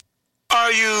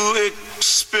Are you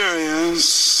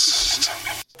experienced?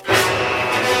 Have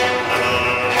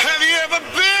you ever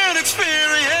been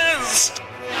experienced?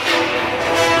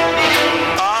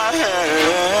 I have.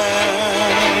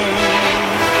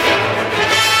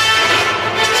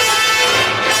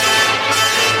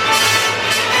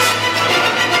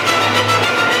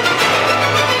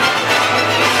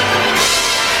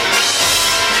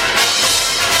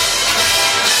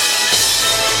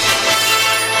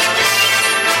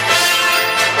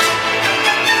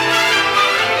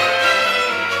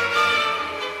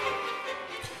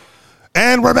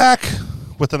 And we're back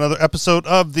with another episode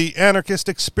of the Anarchist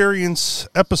Experience,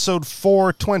 episode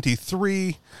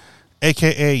 423,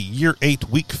 a.k.a. Year 8,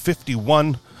 Week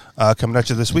 51, coming at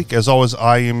you this week. As always,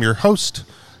 I am your host,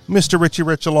 Mr. Richie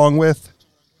Rich, along with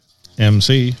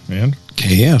MC and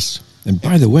KS. And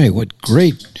by the way, what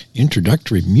great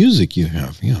introductory music you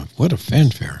have. Yeah, what a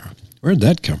fanfare. Where'd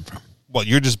that come from? Well,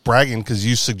 you're just bragging because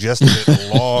you suggested it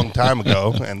a long time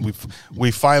ago, and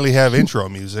we finally have intro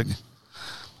music.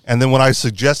 And then when I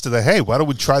suggested that, hey, why don't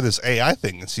we try this AI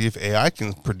thing and see if AI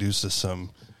can produce us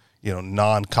some,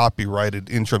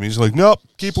 non-copyrighted intro music? Like, nope,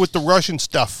 keep it with the Russian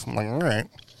stuff. I'm like, all right.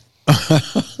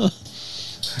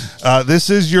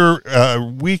 This is your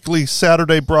weekly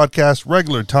Saturday broadcast,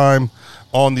 regular time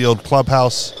on the old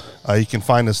Clubhouse. You can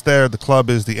find us there. The club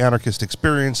is the Anarchist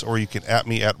Experience, or you can at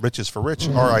me at Riches for Rich,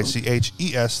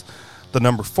 RICHES, the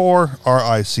number 4,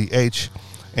 RICH.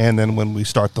 And then when we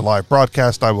start the live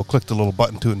broadcast, I will click the little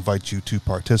button to invite you to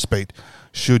participate,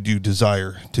 should you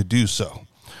desire to do so.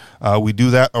 We do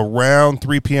that around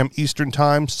 3 p.m. Eastern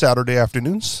Time, Saturday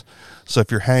afternoons. So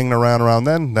if you're hanging around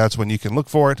then, that's when you can look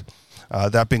for it.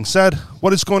 That being said,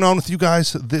 what is going on with you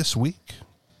guys this week?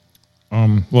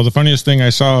 Well, the funniest thing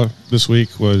I saw this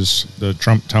week was the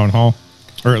Trump town hall,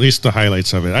 or at least the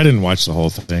highlights of it. I didn't watch the whole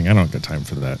thing. I don't have time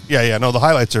for that. Yeah, no, the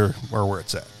highlights are where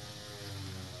it's at.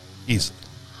 Easy.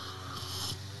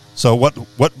 So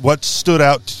what stood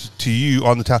out to you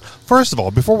on the town? First of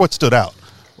all, before what stood out,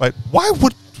 like why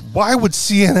would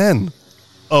CNN,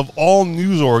 of all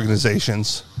news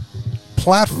organizations,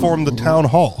 platform the town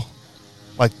hall?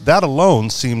 Like that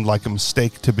alone seemed like a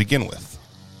mistake to begin with.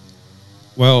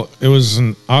 Well, it was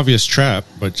an obvious trap,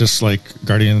 but just like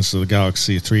Guardians of the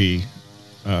Galaxy 3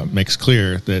 makes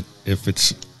clear that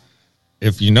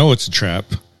if you know it's a trap,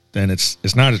 then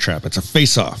it's not a trap. It's a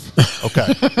face-off.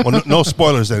 Okay. Well, no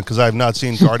spoilers then, because I have not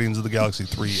seen Guardians of the Galaxy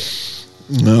 3 yet.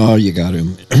 No, you got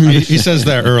him. He says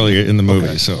that earlier in the movie.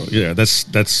 Okay. So, yeah, that's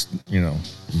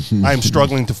I'm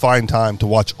struggling to find time to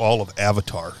watch all of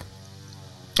Avatar.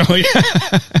 Oh, yeah.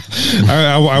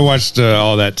 I watched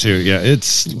all that, too. Yeah,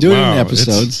 it's... Doing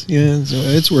episodes.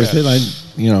 It's worth it. I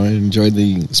enjoyed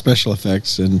the special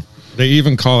effects. And they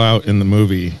even call out in the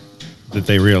movie that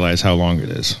they realize how long it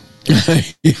is.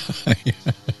 yeah.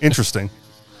 Interesting.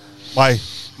 My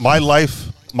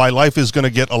life is going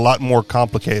to get a lot more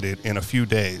complicated in a few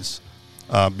days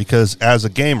because as a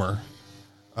gamer,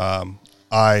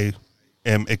 I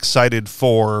am excited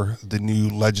for the new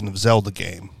Legend of Zelda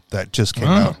game that just came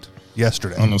out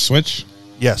yesterday. On the Switch?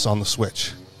 Yes, on the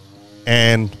Switch.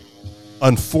 And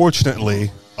unfortunately,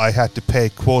 I had to pay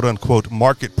quote-unquote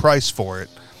market price for it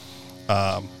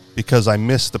because I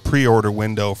missed the pre-order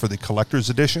window for the collector's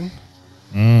edition,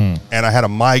 and I had a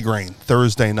migraine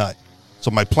Thursday night. So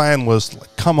my plan was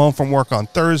come home from work on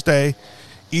Thursday,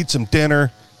 eat some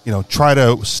dinner, try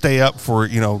to stay up for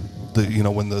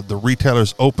when the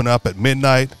retailers open up at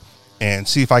midnight, and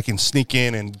see if I can sneak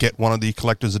in and get one of the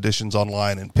collector's editions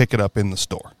online and pick it up in the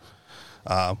store.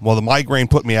 Well, the migraine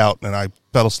put me out, and I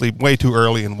fell asleep way too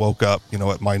early and woke up,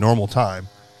 at my normal time.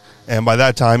 And by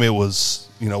that time, it was,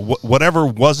 whatever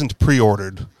wasn't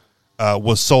pre-ordered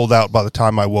was sold out by the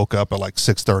time I woke up at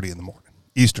 6:30 in the morning,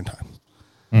 Eastern time.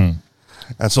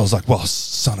 And so I was like, well,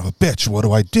 son of a bitch, what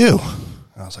do I do?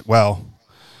 And I was like, well,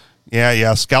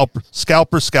 yeah, scalpers. So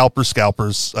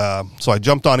I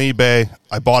jumped on eBay.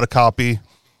 I bought a copy.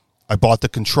 I bought the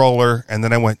controller. And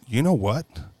then I went, you know what?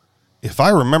 If I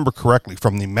remember correctly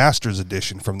from the Master's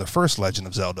Edition from the first Legend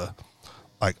of Zelda,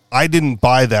 I didn't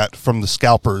buy that from the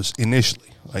scalpers initially.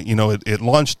 It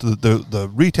launched, the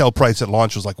retail price at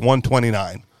launch was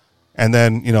 $129. And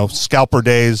then, scalper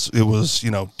days, it was,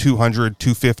 $200,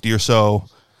 $250 or so.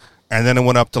 And then it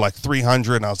went up to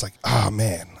 $300. And I was like,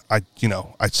 man, I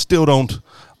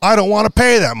don't want to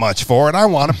pay that much for it. I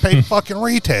want to pay fucking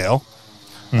retail.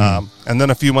 And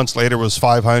then a few months later it was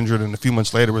 $500, and a few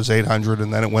months later it was $800,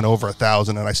 and then it went over $1,000,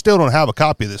 and I still don't have a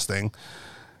copy of this thing.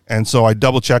 And so I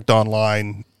double checked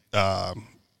online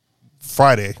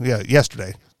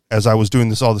yesterday, as I was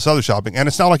doing all this other shopping, and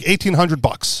it's now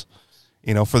 $1,800,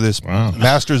 for this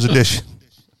Master's Edition.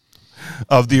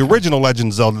 of the original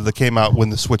Legend of Zelda that came out when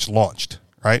the Switch launched,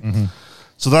 right?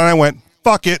 So then I went,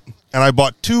 fuck it, and I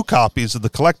bought 2 copies of the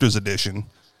collector's edition,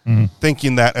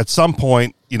 thinking that at some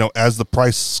point, as the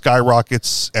price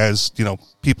skyrockets, as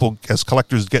as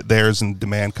collectors get theirs and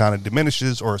demand kind of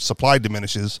diminishes or supply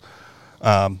diminishes,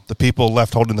 the people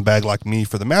left holding the bag like me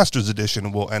for the Master's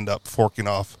Edition will end up forking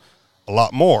off a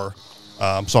lot more.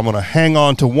 So I'm going to hang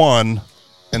on to one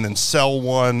and then sell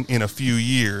one in a few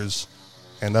years,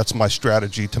 and that's my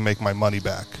strategy to make my money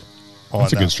back.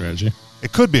 That's a good strategy.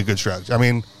 It could be a good strategy. I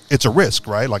mean, it's a risk,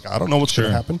 right? Like, I don't know what's going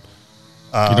to happen.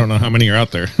 You don't know how many are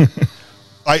out there.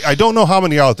 I don't know how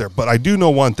many are out there, but I do know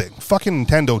one thing. Fucking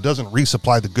Nintendo doesn't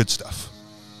resupply the good stuff.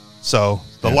 So,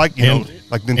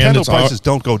 Nintendo prices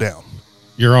don't go down.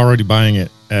 You're already buying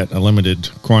it at a limited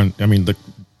quantity. I mean,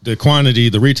 the quantity,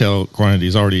 the retail quantity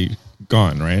is already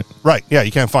gone, right? Right. Yeah,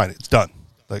 you can't find it. It's done.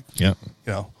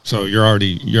 So you're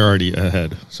already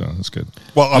ahead. So that's good.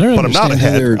 Well, but I'm not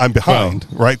ahead. I'm behind,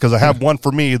 right? Because I have one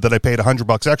for me that I paid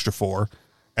 $100 extra for,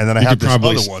 and then I have this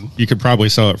other one. You could probably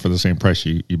sell it for the same price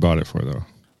you bought it for, though.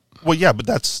 Well, yeah, but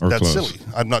that's close. Silly.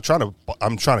 I'm trying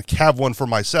to have one for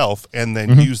myself and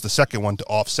then use the second one to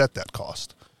offset that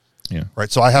cost. Yeah.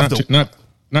 Right. So I have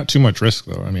not too much risk,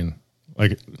 though. I mean,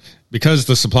 because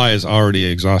the supply is already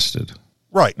exhausted.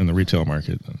 Right. In the retail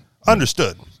market.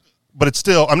 Understood. But it's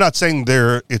still, I'm not saying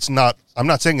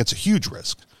it's a huge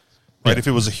risk, right? Yeah. If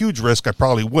it was a huge risk, I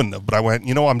probably wouldn't have, but I went,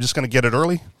 I'm just going to get it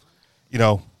early.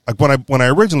 Like when I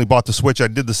originally bought the Switch, I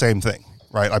did the same thing,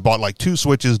 right? I bought like 2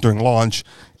 Switches during launch,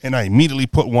 and I immediately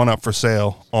put one up for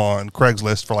sale on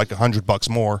Craigslist for like $100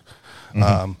 more.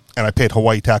 And I paid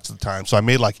Hawaii tax at the time. So I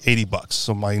made like $80.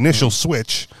 So my initial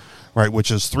Switch, right, which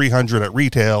is $300 at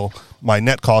retail, my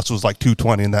net cost was like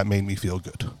 $220, and that made me feel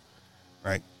good.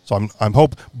 Right. So I'm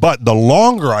but the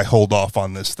longer I hold off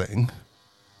on this thing,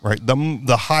 right,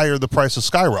 the higher the prices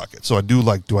skyrocket. So do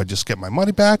I just get my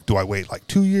money back? Do I wait like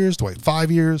 2 years? Do I wait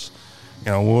 5 years?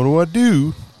 What do I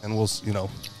do? And we'll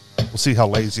see how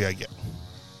lazy I get.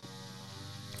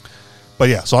 But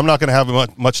yeah, so I'm not going to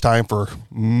have much time for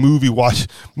movie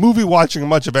watching or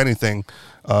much of anything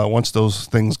once those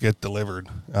things get delivered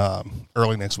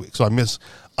early next week. So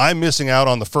I'm missing out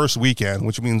on the first weekend,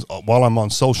 which means while I'm on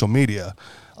social media,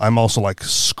 I'm also like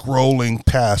scrolling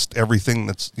past everything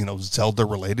that's Zelda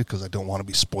related because I don't want to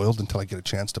be spoiled until I get a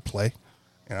chance to play.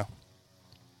 But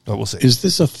we'll see. Is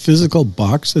this a physical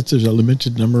box that there's a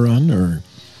limited number on, or?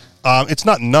 It's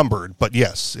not numbered, but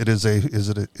yes, it is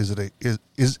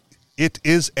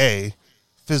a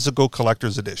physical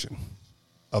collector's edition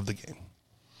of the game.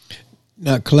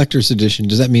 Now, collector's edition,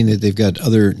 does that mean that they've got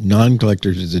other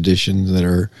non-collector's editions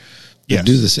that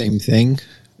do the same thing?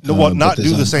 No, well, not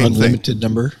do the same thing. Unlimited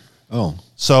number? Oh.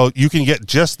 So you can get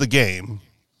just the game.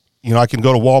 I can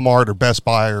go to Walmart or Best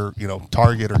Buy or,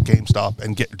 Target or GameStop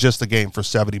and get just the game for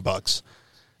 $70.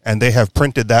 And they have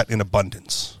printed that in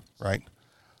abundance, right?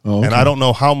 Oh, okay. And I don't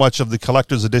know how much of the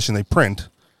collector's edition they print,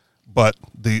 but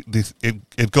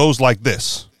it goes like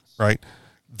this, right?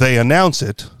 They announce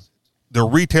it. The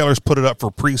retailers put it up for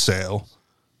pre-sale.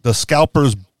 The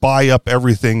scalpers buy up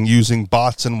everything using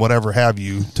bots and whatever have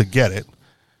you to get it,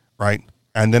 right?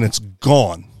 And then it's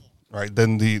gone, right?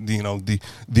 Then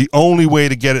the only way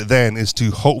to get it then is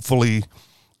to hopefully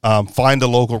find a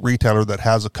local retailer that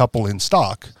has a couple in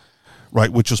stock, right?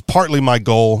 Which was partly my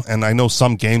goal, and I know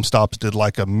some GameStops did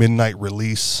like a midnight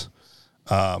release,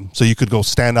 so you could go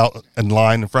stand out in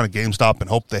line in front of GameStop and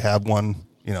hope they have one,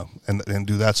 and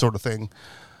do that sort of thing.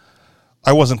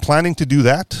 I wasn't planning to do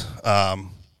that,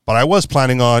 but I was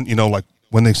planning on, like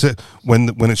when they said when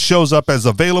it shows up as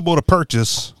available to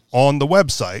purchase on the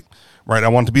website, right? I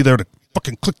want to be there to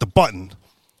fucking click the button.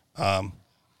 And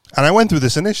I went through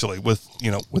this initially with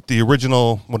the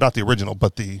original, well, not the original,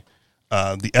 but the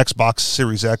Xbox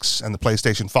Series X and the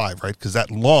PlayStation 5, right? Because that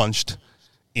launched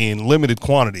in limited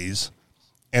quantities,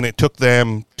 and it took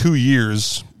them 2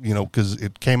 years, because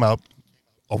it came out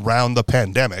around the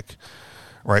pandemic.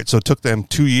 Right, so it took them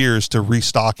 2 years to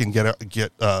restock and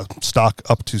get stock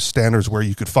up to standards where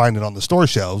you could find it on the store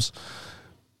shelves.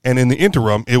 And in the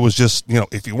interim, it was just,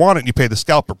 if you want it, you pay the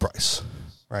scalper price,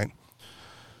 right?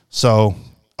 So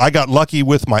I got lucky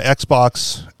with my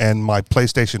Xbox, and my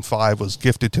PlayStation 5 was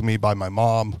gifted to me by my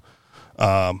mom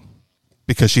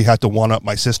because she had to one-up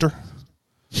my sister.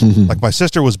 Like, my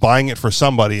sister was buying it for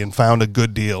somebody and found a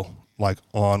good deal, like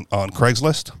on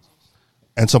Craigslist.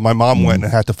 And so my mom went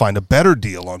and had to find a better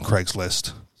deal on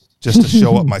Craigslist just to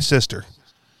show up my sister.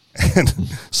 And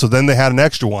so then they had an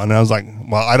extra one. And I was like,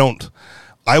 well,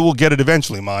 I will get it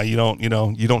eventually, Ma. You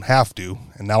don't have to.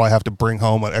 And now I have to bring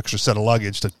home an extra set of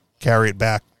luggage to carry it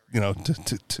back,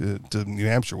 to New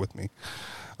Hampshire with me.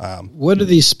 What do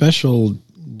these special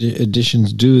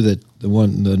editions do that the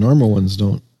normal ones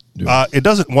don't do? It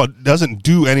doesn't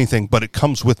do anything, but it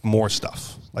comes with more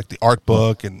stuff, like the art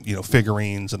book and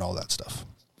figurines and all that stuff.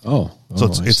 So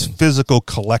it's physical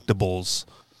collectibles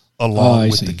along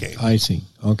with the game. I see.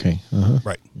 Okay. Uh-huh.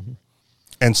 Right. Mm-hmm.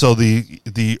 And so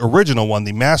the original one,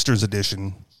 the Masters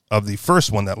edition of the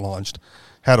first one that launched,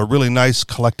 had a really nice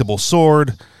collectible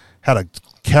sword, had a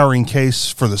carrying case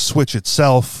for the Switch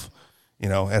itself. It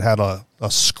had a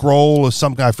scroll of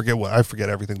some kind. I forget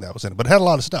everything that was in it, but it had a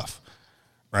lot of stuff,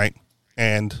 right?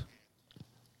 And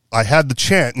I had the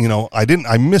chance,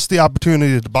 I missed the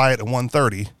opportunity to buy it at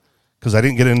 1:30 because I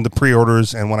didn't get into the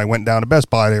pre-orders. And when I went down to Best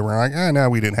Buy, they were like, no,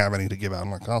 we didn't have any to give out.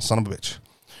 I'm like, oh, son of a bitch.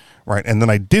 Right. And then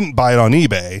I didn't buy it on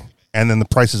eBay, and then the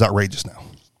price is outrageous now.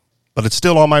 But it's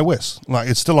still on my wish.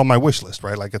 It's still on my wish list,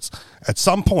 right? Like, it's at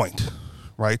some point,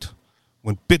 right,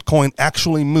 when Bitcoin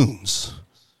actually moons,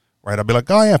 right, I'll be like,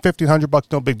 oh yeah,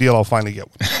 $1,500, no big deal. I'll finally get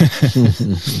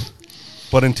one.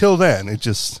 But until then, it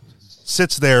just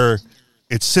sits there.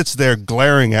 It sits there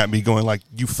glaring at me, going like,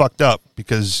 "You fucked up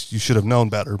because you should have known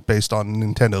better based on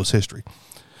Nintendo's history."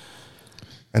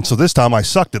 And so this time, I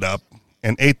sucked it up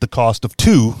and ate the cost of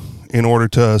two in order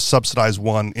to subsidize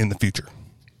one in the future.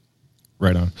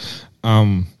 Right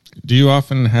on. Do you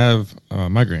often have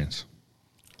migraines?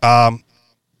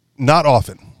 Not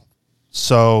often.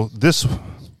 So this,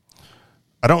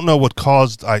 I don't know what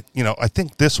caused. I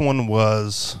think this one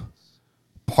was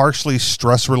partially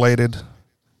stress related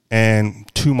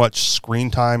and too much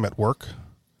screen time at work.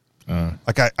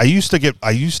 Like I used to get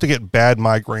bad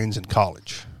migraines in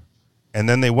college, and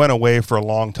then they went away for a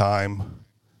long time.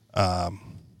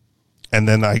 And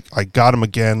then I got them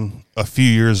again a few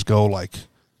years ago, like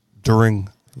during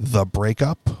the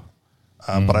breakup.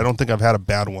 But I don't think I've had a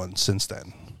bad one since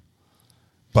then.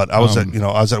 But I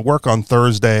was at work on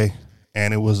Thursday,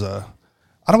 and it was I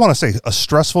don't want to say a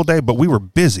stressful day, but we were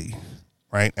busy,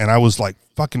 right? And I was like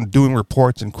fucking doing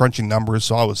reports and crunching numbers.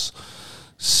 So I was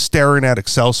staring at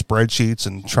Excel spreadsheets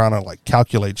and trying to like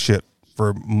calculate shit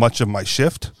for much of my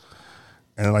shift.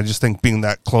 And I just think being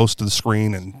that close to the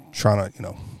screen and trying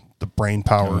to, the brain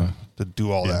power to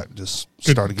do all that just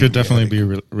started. Could definitely be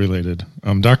related.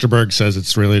 Dr. Berg says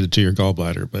it's related to your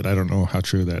gallbladder, but I don't know how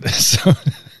true that is.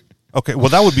 Okay, well,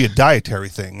 that would be a dietary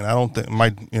thing, and I don't think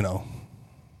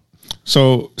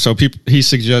So he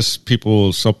suggests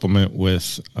people supplement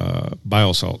with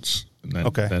bile salts.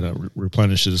 That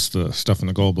replenishes the stuff in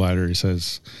the gallbladder. He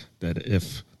says that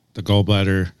if the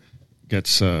gallbladder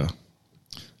gets if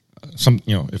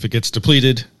it gets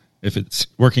depleted, if it's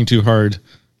working too hard,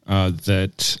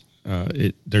 there's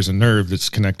a nerve that's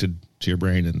connected to your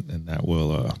brain, and that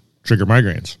will trigger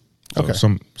migraines. So okay.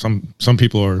 Some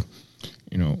people are,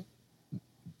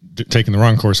 taking the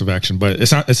wrong course of action, but it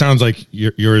sounds like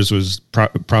yours was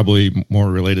probably more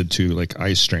related to like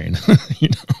eye strain.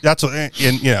 That's what,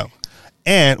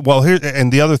 and well, here,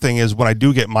 and the other thing is when I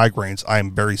do get migraines, I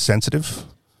am very sensitive.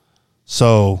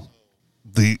 So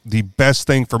the best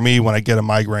thing for me when I get a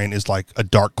migraine is like a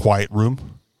dark, quiet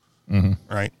room,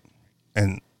 right?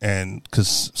 And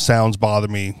because sounds bother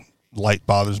me, light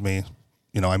bothers me.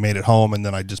 I made it home and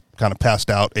then I just kind of passed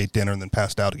out, ate dinner, and then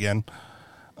passed out again.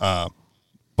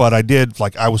 But I did,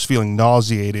 I was feeling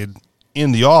nauseated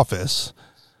in the office.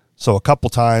 So a couple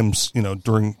times,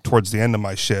 towards the end of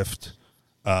my shift,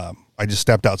 I just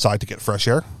stepped outside to get fresh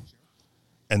air,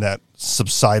 and that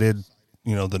subsided,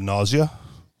 the nausea.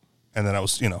 And then I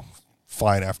was,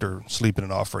 fine after sleeping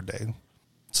it off for a day.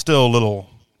 Still a little,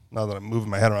 now that I'm moving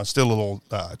my head around, still a little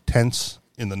tense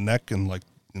in the neck and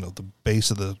the base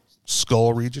of the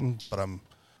skull region, but I'm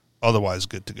otherwise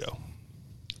good to go.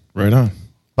 Right on.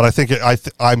 But I think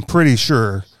I'm pretty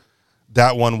sure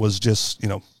that one was just,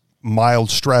 mild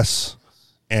stress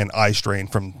and eye strain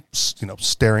from,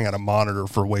 staring at a monitor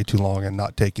for way too long and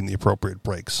not taking the appropriate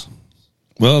breaks.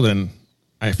 Well, then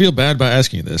I feel bad by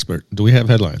asking you this, but do we have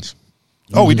headlines?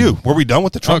 Oh, we do. Were we done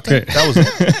with the Trump thing? That was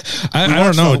I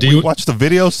don't know. Do you watch the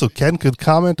video so Ken could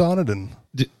comment on it? And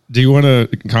do you want to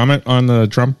comment on the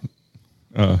Trump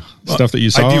stuff that you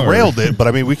saw? I derailed it,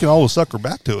 but we can always sucker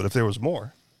back to it if there was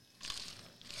more.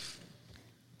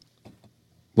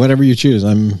 Whatever you choose.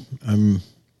 I'm.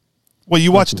 Well,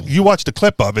 you watched a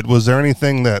clip of it. Was there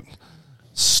anything that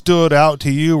stood out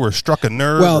to you or struck a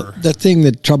nerve? Well, the thing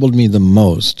that troubled me the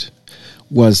most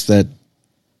was that,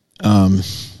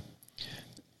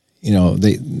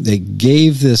 they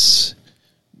gave this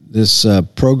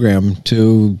program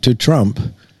to Trump,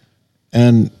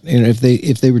 and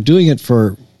if they were doing it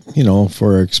for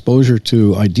for exposure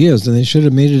to ideas, then they should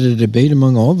have made it a debate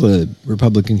among all the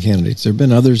Republican candidates. There have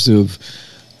been others who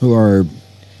are,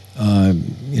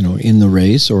 in the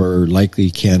race or likely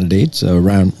candidates.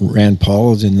 Rand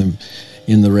Paul is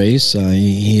in the race.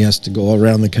 He has to go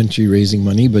around the country raising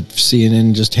money, but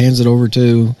CNN just hands it over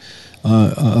to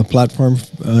a platform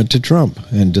to Trump.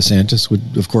 And DeSantis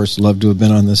would, of course, love to have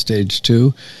been on the stage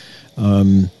too.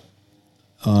 I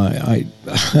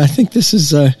think this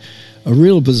is a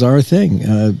real bizarre thing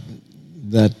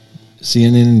that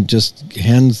CNN just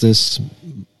hands this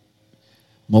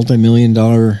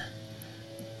multi-million-dollar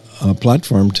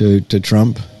platform to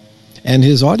Trump and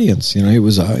his audience.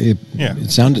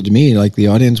 It sounded to me like the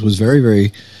audience was very,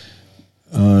 very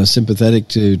sympathetic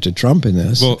to Trump in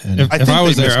this. Well, if I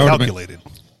was there,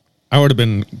 I would have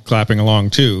been clapping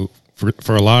along too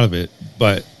for a lot of it.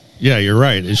 But yeah, you're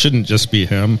right. It shouldn't just be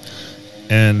him.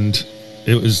 And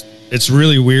it's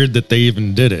really weird that they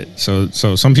even did it. So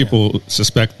some people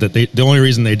suspect that the only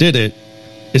reason they did it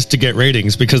is to get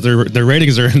ratings, because their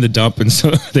ratings are in the dump, and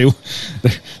so they're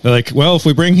like, well, if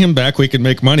we bring him back, we can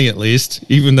make money at least,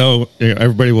 even though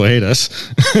everybody will hate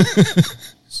us.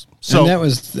 So and that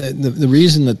was the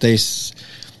reason that they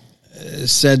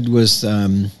said was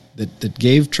that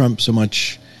gave Trump so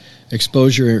much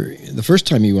exposure the first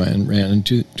time he ran in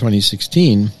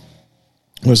 2016.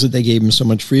 Was that they gave him so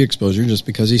much free exposure just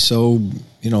because he's so,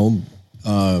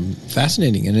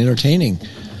 fascinating and entertaining.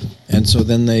 And so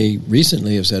then they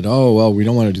recently have said, oh, well, we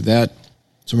don't want to do that,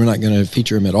 so we're not going to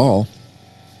feature him at all.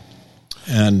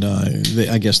 And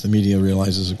I guess the media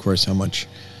realizes, of course, how much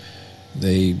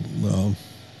they,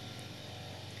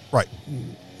 right.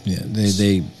 Yeah,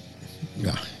 they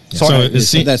yeah. So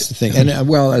that's the thing. And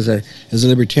as a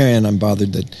libertarian, I'm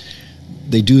bothered that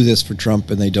they do this for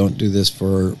Trump and they don't do this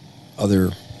for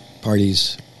other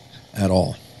parties at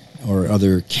all, or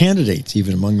other candidates,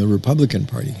 even among the Republican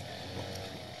Party.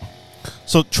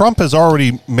 So Trump has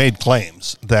already made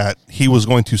claims that he was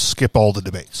going to skip all the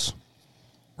debates,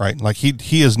 right? Like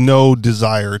he has no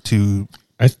desire to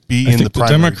be in the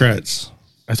primary Democrats.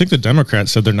 I think the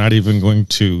Democrats said they're not even going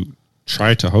to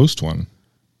try to host one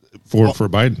for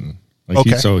Biden.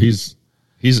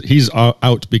 He's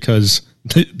out because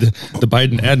the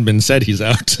Biden admin said he's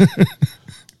out.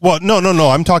 Well, no.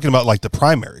 I'm talking about like the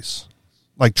primaries,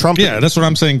 like Trump. Yeah, that's what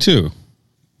I'm saying too.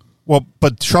 Well,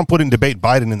 but Trump wouldn't debate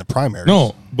Biden in the primaries.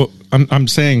 No, but I'm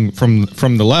saying from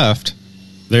the left,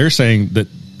 they're saying that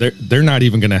they're not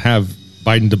even going to have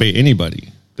Biden debate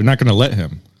anybody. They're not going to let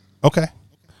him. Okay,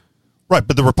 right.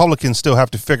 But the Republicans still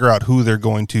have to figure out who they're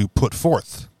going to put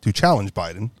forth to challenge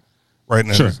Biden, right?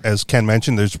 And sure. As Ken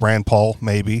mentioned, there's Rand Paul,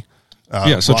 maybe.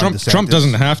 So Trump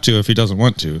doesn't have to if he doesn't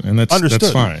want to, and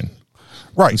that's fine.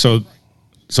 Right. So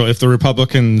if the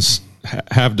Republicans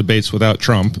have debates without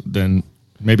Trump, then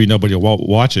maybe nobody will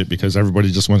watch it because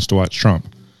everybody just wants to watch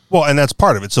Trump. Well, and that's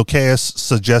part of it. So KS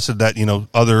suggested that,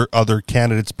 other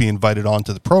candidates be invited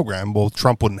onto the program. Well,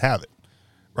 Trump wouldn't have it,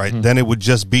 right? Mm-hmm. Then it would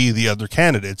just be the other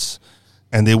candidates,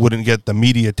 and they wouldn't get the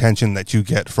media attention that you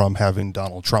get from having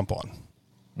Donald Trump on.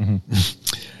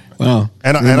 Mm-hmm. Well,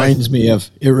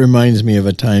 it reminds me of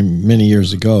a time many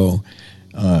years ago.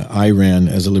 I ran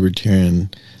as a libertarian,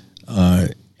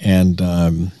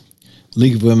 and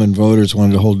League of Women Voters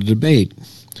wanted to hold a debate.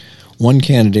 One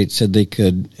candidate said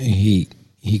he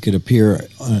could appear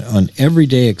on every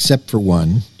day except for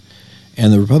one,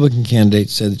 and the Republican candidate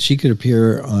said that she could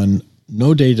appear on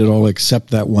no date at all except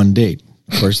that one date.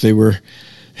 Of course, they were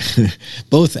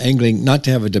both angling not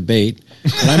to have a debate,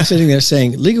 and I'm sitting there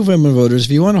saying, League of Women Voters,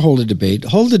 if you want to hold a debate,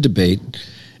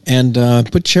 and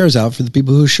put chairs out for the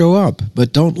people who show up,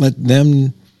 but don't let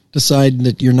them decide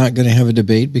that you're not going to have a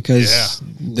debate because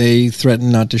they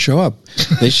threaten not to show up.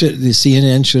 The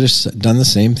CNN should have done the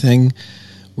same thing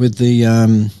with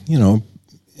the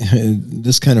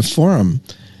this kind of forum,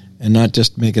 and not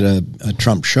just make it a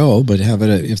Trump show, but have it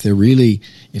if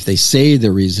they say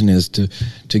the reason is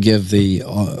to give the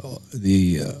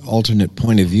alternate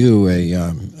point of view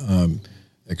a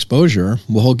exposure.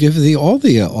 We'll give all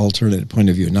the alternate point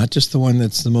of view, not just the one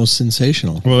that's the most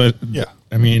sensational. Well,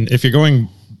 I mean, if you're going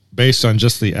based on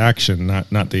just the action,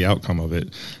 not the outcome of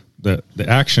it, the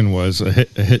action was a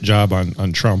hit job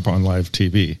on Trump on live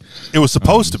TV. It was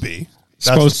supposed to be.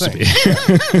 Supposed to be.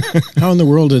 How in the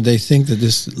world did they think that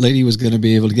this lady was going to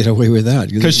be able to get away with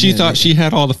that? Because she thought she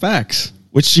had all the facts,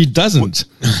 which she doesn't.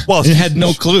 Well, she had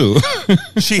no clue.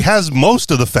 She has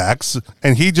most of the facts,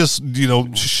 and he just,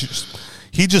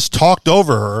 he just talked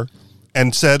over her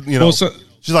and said, she's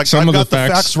like, I've got the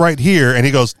facts right here. And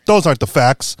he goes, those aren't the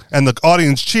facts. And the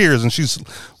audience cheers. And she's,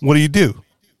 what do you do?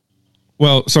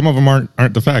 Well, some of them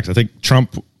aren't the facts. I think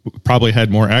Trump probably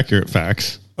had more accurate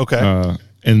facts. Okay.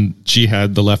 And she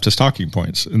had the leftist talking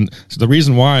points. And so the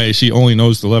reason why she only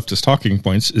knows the leftist talking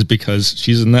points is because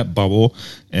she's in that bubble,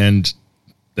 and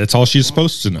that's all she's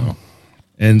supposed to know.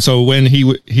 And so when he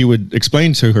would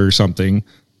explain to her something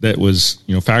that was,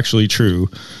 factually true,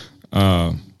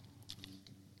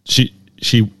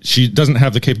 she doesn't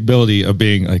have the capability of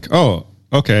being like, oh,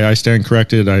 okay, I stand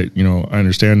corrected. I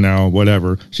understand now,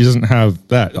 whatever. She doesn't have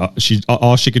that.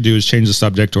 All she could do is change the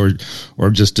subject or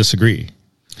just disagree.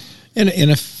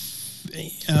 In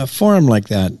a forum like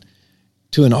that,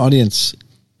 to an audience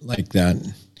like that,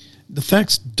 the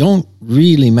facts don't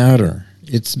really matter.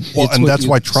 And that's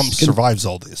why Trump survives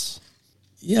all this.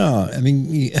 Yeah, I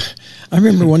mean, I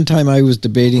remember one time I was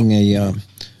debating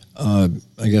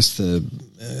I guess the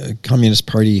Communist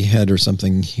Party head or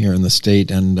something here in the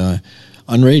state, and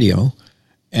on radio,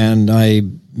 and I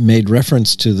made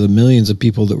reference to the millions of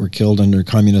people that were killed under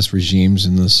communist regimes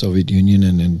in the Soviet Union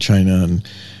and in China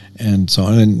and so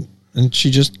on, and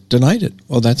she just denied it.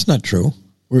 Well, that's not true.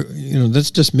 That's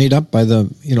just made up by the,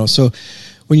 so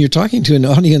when you're talking to an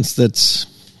audience that's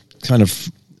kind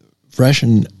of fresh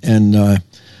and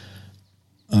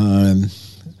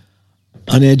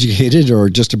uneducated, or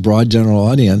just a broad general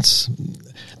audience,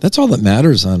 that's all that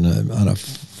matters on a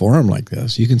forum like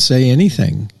this. You can say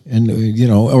anything, and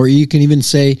or you can even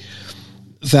say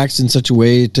facts in such a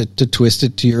way to twist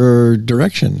it to your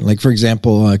direction. Like, for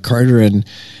example, Carter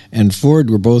and Ford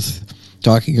were both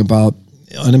talking about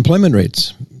unemployment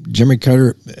rates. Jimmy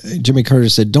Carter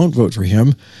said, "Don't vote for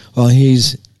him." While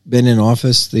he's been in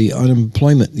office, the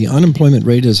unemployment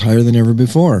rate is higher than ever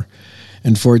before.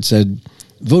 And Ford said,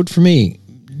 "Vote for me.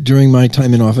 During my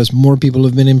time in office, more people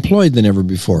have been employed than ever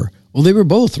before." Well, they were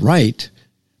both right,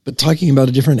 but talking about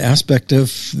a different aspect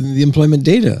of the employment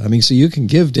data. I mean, so you can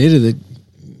give data that,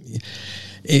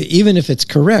 even if it's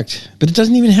correct, but it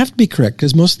doesn't even have to be correct,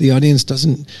 because most of the audience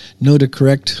doesn't know to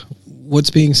correct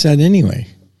what's being said anyway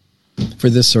for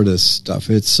this sort of stuff.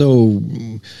 It's so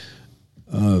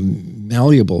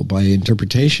malleable by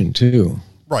interpretation too.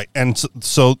 Right. And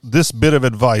so this bit of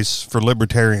advice for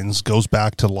libertarians goes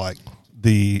back to like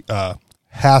the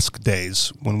Hask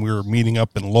days when we were meeting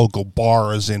up in local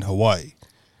bars in Hawaii.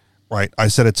 Right. I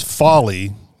said it's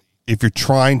folly if you're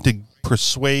trying to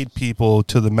persuade people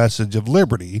to the message of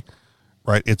liberty.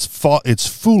 Right. It's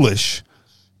foolish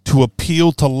to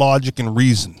appeal to logic and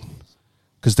reason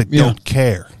because they don't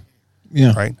care.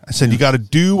 Yeah. Right. I said you got to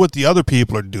do what the other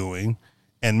people are doing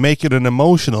and make it an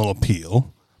emotional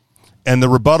appeal. And the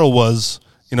rebuttal was,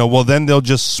 well, then they'll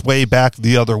just sway back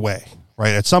the other way,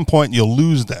 right? At some point, you'll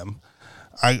lose them.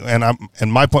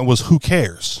 And my point was, who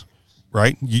cares,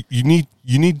 right? You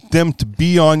need them to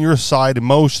be on your side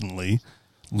emotionally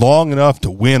long enough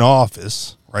to win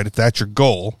office, right? If that's your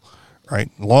goal, right?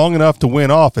 Long enough to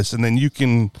win office, and then you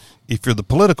can, if you're the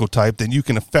political type, then you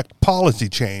can affect policy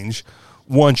change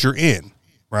once you're in,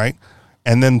 right?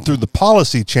 And then through the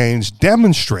policy change,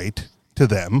 demonstrate to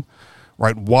them,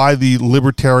 right, why the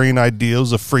libertarian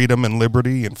ideals of freedom and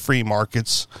liberty and free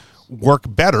markets work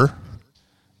better,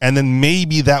 and then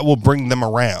maybe that will bring them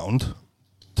around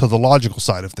to the logical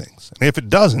side of things. And if it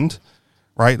doesn't,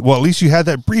 right, well, at least you had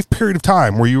that brief period of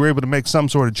time where you were able to make some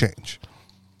sort of change,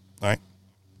 right?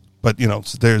 But,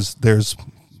 there's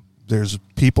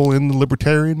people in the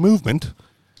libertarian movement,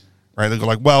 right, they go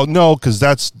like, well, no, because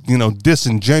that's,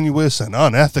 disingenuous and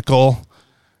unethical.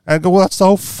 And I go, well, that's the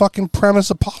whole fucking premise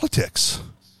of politics,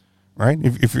 right?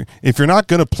 If you're not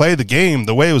going to play the game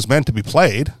the way it was meant to be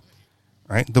played,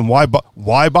 right, then why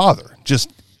bother?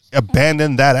 Just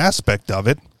abandon that aspect of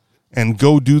it and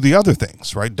go do the other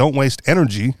things, right? Don't waste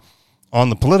energy on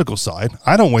the political side.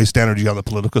 I don't waste energy on the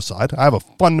political side. I have a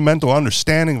fundamental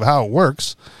understanding of how it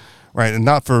works, right, and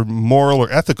not for moral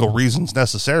or ethical reasons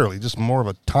necessarily, just more of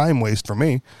a time waste for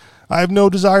me. I have no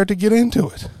desire to get into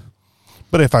it.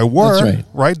 But if I were,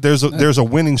 right, there's a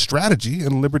winning strategy,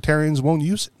 and libertarians won't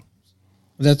use it.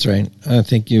 That's right. I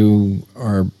think you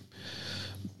are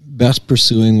best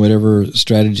pursuing whatever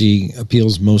strategy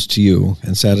appeals most to you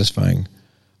and satisfying.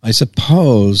 I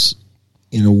suppose,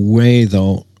 in a way,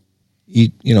 though,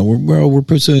 we're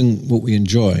pursuing what we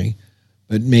enjoy,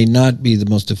 but may not be the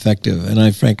most effective. And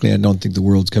I don't think the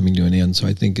world's coming to an end. So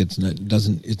I think it's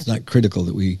not critical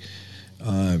that we,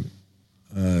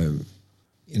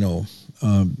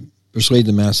 persuade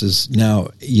the masses now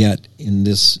yet in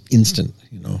this instant.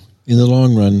 In the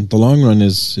long run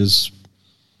is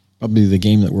probably the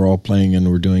game that we're all playing, and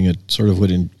we're doing it sort of what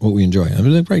we enjoy. I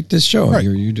mean, like this show, right.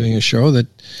 You're doing a show that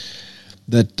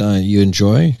you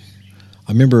enjoy.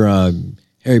 I remember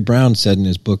Harry Brown said in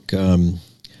his book,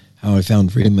 how I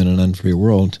found freedom in an unfree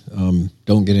world.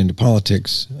 Don't get into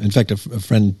politics. In fact, a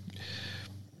friend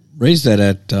raised that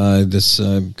at this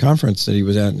conference that he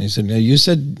was at, and he said, "You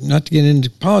said not to get into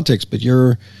politics, but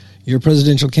you're a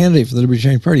presidential candidate for the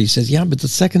Libertarian Party." He says, "Yeah, but the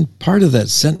second part of that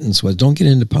sentence was, don't get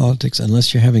into politics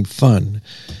unless you're having fun.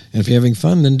 And if you're having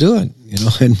fun, then do it."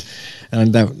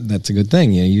 And that's a good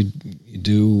thing. You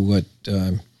do what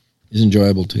is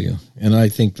enjoyable to you. And I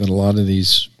think that a lot of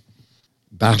these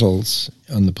battles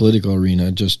on the political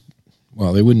arena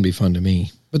they wouldn't be fun to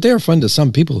me. But they are fun to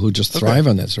some people who just thrive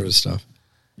on that sort of stuff.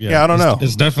 Yeah, I don't know.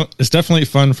 It's definitely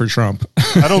fun for Trump.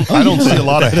 I don't see a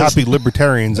lot of happy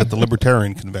libertarians at the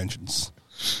libertarian conventions.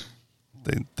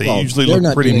 They usually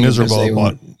look pretty miserable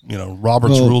about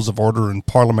Robert's Rules of Order and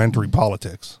parliamentary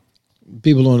politics.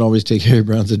 People don't always take Harry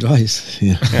Brown's advice.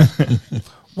 Yeah.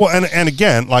 Well, and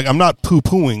again, like, I'm not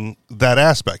poo-pooing that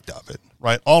aspect of it,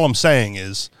 right? All I'm saying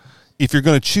is, if you're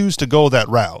going to choose to go that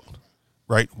route,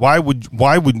 right? Why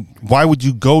would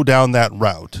you go down that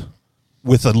route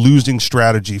with a losing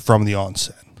strategy from the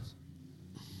onset?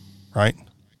 Right?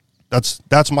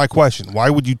 That's my question. Why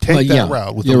would you take that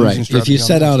route with a losing strategy? If you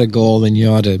set out a goal, then you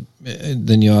ought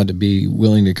to be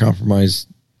willing to compromise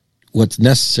what's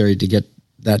necessary to get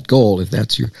that goal. If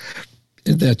that's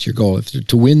your goal, if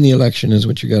to win the election is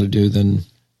what you got to do, then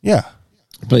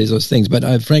plays those things.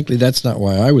 But frankly, that's not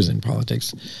why I was in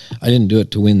politics. I didn't do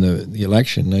it to win the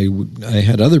election. I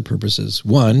had other purposes.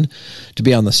 One, to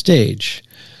be on the stage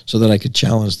so that I could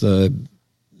challenge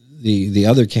the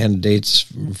other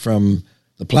candidates from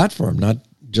the platform, not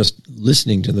just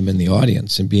listening to them in the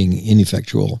audience and being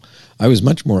ineffectual. I was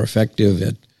much more effective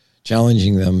at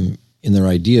challenging them in their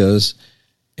ideas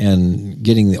and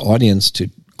getting the audience to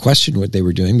question what they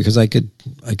were doing, because I could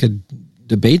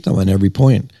debate them on every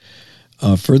point.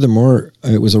 Furthermore,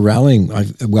 it was a rallying.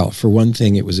 For one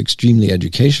thing, it was extremely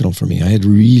educational for me. I had to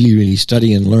really, really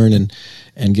study and learn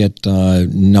and get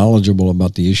knowledgeable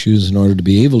about the issues in order to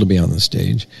be able to be on the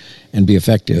stage and be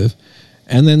effective.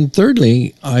 And then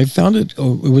thirdly, I found it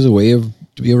was a way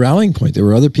to be a rallying point. There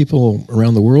were other people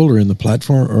around the world or in the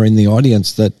platform or in the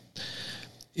audience that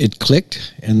it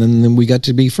clicked, and then we got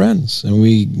to be friends and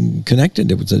we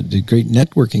connected. It was a great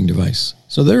networking device.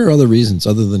 So there are other reasons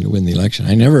other than to win the election.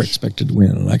 I never expected to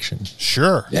win an election.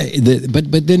 Sure.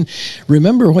 But then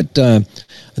remember what, I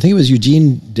think it was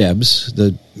Eugene Debs,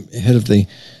 the head of the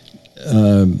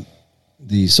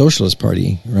Socialist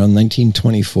Party around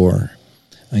 1924.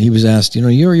 He was asked,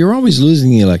 you're always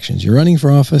losing the elections. You're running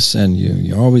for office and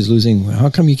you're always losing. How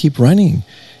come you keep running?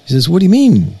 He says, what do you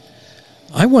mean?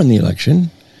 I won the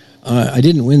election. I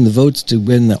didn't win the votes to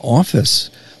win the office.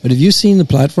 But have you seen the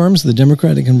platforms, the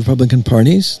Democratic and Republican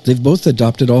parties? They've both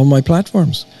adopted all my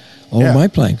platforms, all of my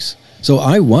planks. So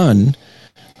I won.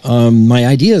 My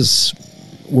ideas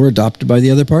were adopted by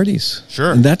the other parties.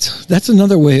 Sure. And that's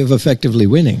another way of effectively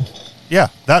winning. Yeah,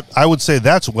 that I would say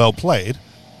that's well played,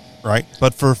 right?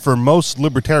 But for most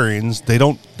libertarians, they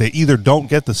either don't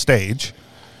get the stage,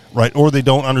 right, or they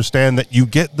don't understand that you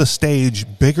get the stage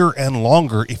bigger and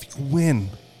longer if you win,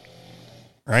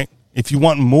 right? If you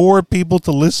want more people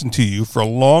to listen to you for a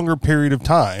longer period of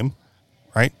time,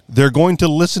 right, they're going to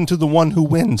listen to the one who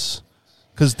wins,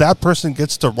 because that person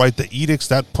gets to write the edicts,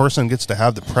 that person gets to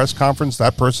have the press conference,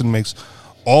 that person makes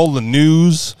all the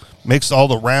news, makes all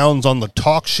the rounds on the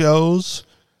talk shows,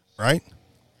 right?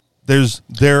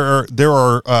 There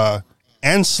are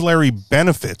ancillary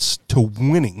benefits to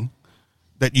winning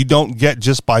that you don't get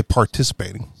just by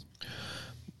participating.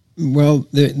 Well,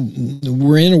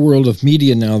 we're in a world of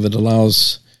media now that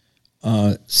allows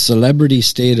celebrity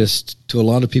status to a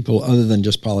lot of people other than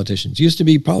just politicians. Used to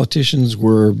be politicians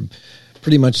were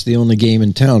pretty much the only game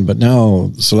in town, but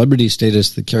now celebrity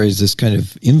status that carries this kind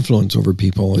of influence over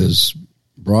people is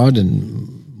broad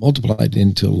and multiplied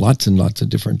into lots and lots of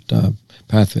different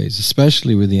pathways,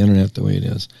 especially with the internet the way it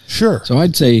is. Sure. So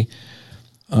I'd say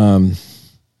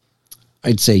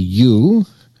you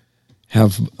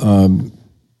have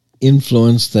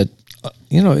influence that,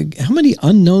 how many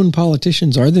unknown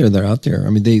politicians are there out there? I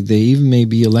mean, they even may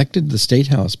be elected to the state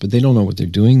house, but they don't know what they're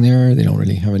doing there. They don't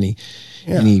really have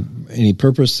any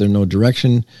purpose. There's no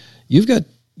direction. You've got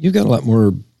a lot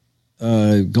more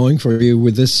going for you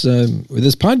with this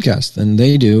podcast than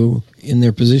they do in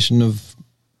their position of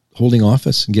holding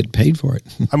office and get paid for it.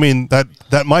 I mean,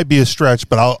 that might be a stretch,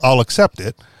 but I'll accept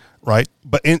it, right?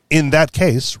 But in that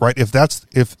case, right, if that's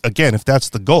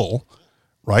the goal,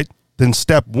 right, then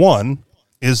step one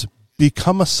is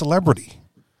become a celebrity,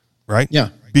 right? Yeah.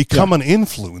 Become an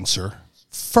influencer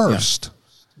first. Yeah.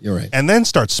 You're right. And then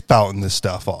start spouting this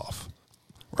stuff off,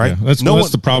 right? Yeah, that's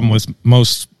the problem with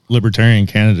most libertarian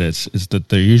candidates, is that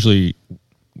they're usually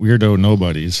weirdo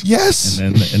nobodies. Yes.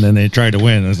 And then they try to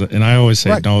win. And I always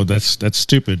say, Right. no, that's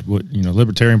stupid. What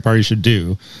Libertarian Party should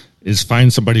do is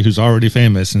find somebody who's already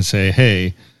famous and say,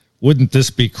 hey, wouldn't this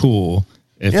be cool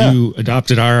if you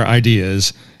adopted our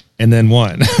ideas and then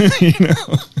won?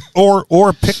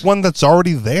 Or pick one that's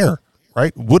already there,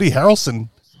 right? Woody Harrelson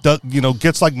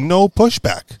gets like no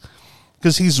pushback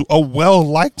because he's a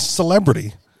well-liked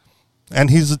celebrity and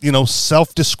he's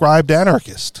self-described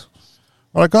anarchist.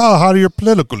 We're like, oh, how are your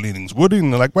political leanings, Woody?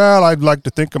 And they're like, well, I'd like to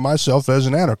think of myself as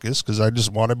an anarchist because I just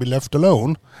want to be left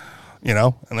alone, and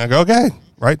I go, okay,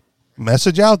 right,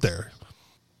 message out there.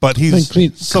 But he's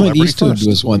Clint Eastwood first.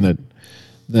 was one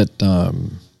that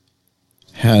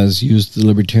has used the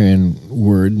libertarian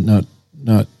word, not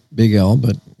Big L,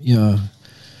 but yeah.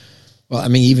 Well, I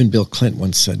mean, even Bill Clinton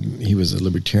once said he was a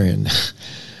libertarian.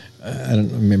 I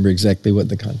don't remember exactly what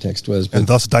the context was, but And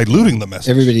thus diluting the message.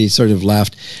 everybody sort of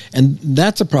laughed, and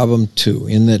that's a problem too.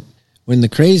 In that, when the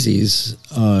crazies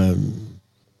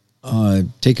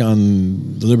take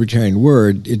on the libertarian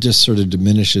word, it just sort of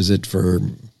diminishes it for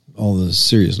all the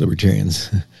serious libertarians.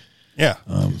 Yeah.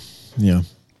 Yeah.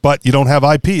 But you don't have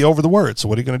IP over the word, so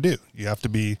what are you going to do? You have to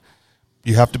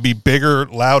be bigger,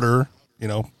 louder,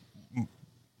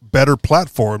 better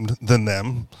platformed than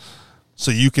them, so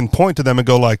you can point to them and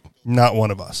go like, not one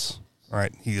of us. All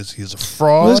right, he's a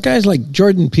fraud. Well, those guys like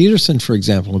Jordan Peterson, for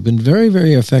example, have been very,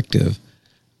 very effective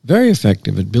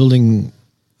at building,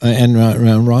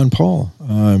 and Ron Paul,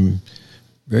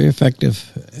 very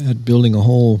effective at building a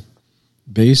whole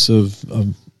base of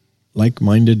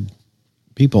like-minded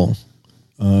people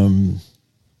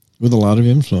with a lot of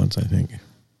influence, I think.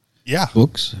 Yeah.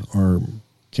 Books or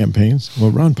campaigns. Well,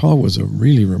 Ron Paul was a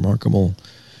really remarkable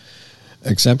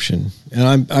exception,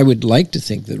 and I would like to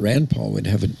think that Rand Paul would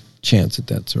have a chance at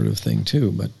that sort of thing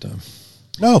too, but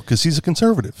No, because he's a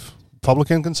conservative,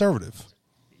 Republican conservative.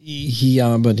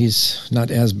 but he's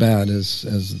not as bad as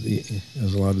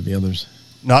a lot of the others.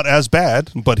 Not as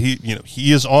bad, but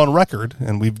he is on record,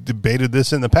 and we've debated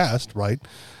this in the past, right?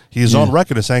 He is on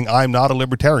record as saying, I'm not a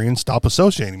libertarian. Stop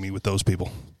associating me with those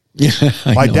people. Yeah,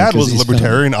 My dad was a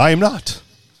libertarian. I am not.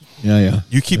 Yeah.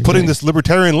 You keep putting this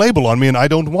libertarian label on me, and I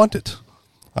don't want it.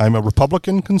 I'm a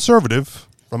Republican conservative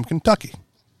from Kentucky.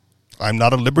 I'm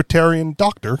not a libertarian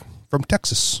doctor from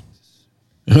Texas.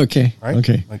 Okay. Right?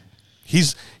 Okay. Like,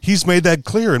 he's made that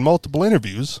clear in multiple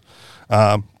interviews.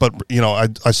 But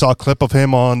I saw a clip of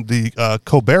him on the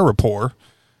Colbert Report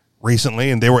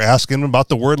recently, and they were asking him about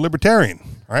the word libertarian.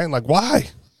 Right? Like,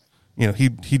 why? He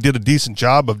did a decent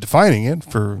job of defining it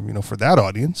for that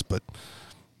audience, but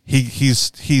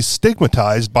he's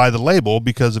stigmatized by the label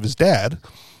because of his dad,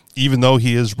 even though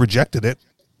he has rejected it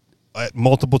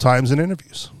multiple times in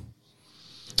interviews.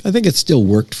 I think it still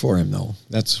worked for him, though.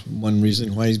 That's one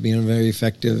reason why he's being a very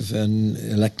effective and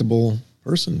electable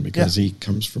person, because he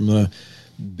comes from a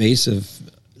base of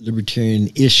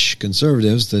libertarian-ish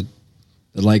conservatives that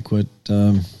like what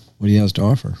he has to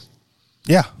offer.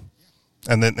 Yeah.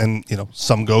 And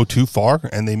some go too far,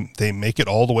 and they make it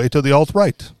all the way to the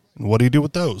alt-right. And what do you do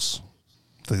with those?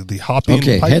 The hopping.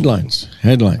 Okay, headlines.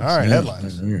 All right,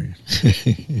 headlines.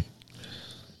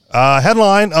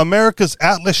 Headline, America's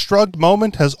Atlas Shrugged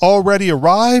moment has already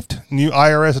arrived, new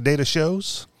IRS data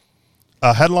shows.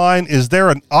 Headline, is there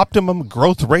an optimum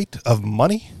growth rate of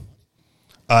money?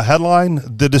 Headline,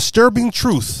 the disturbing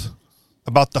truth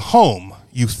about the home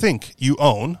you think you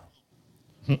own.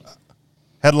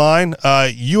 Headline,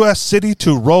 U.S. city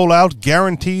to roll out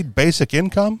guaranteed basic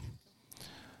income.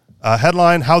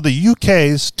 Headline, how the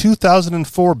UK's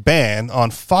 2004 ban on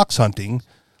fox hunting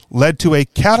led to a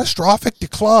catastrophic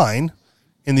decline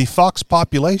in the fox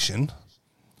population.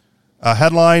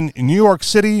 Headline, New York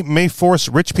City may force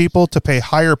rich people to pay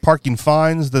higher parking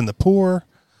fines than the poor.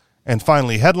 And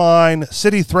finally, headline,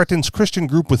 city threatens Christian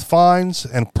group with fines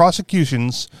and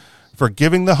prosecutions for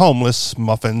giving the homeless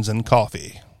muffins and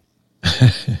coffee.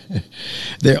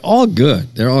 They're all good.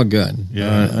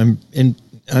 Yeah.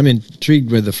 I'm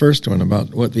intrigued with the first one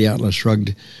about what the Atlas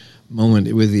Shrugged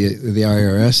moment with the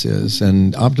IRS is,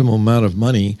 and optimal amount of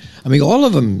money. I mean, all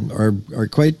of them are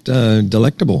quite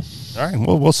delectable. All right,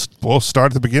 well, we'll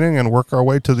start at the beginning and work our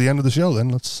way to the end of the show. Then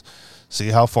let's see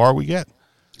how far we get.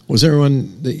 Was there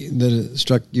one that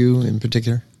struck you in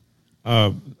particular?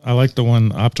 I like the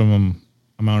one optimum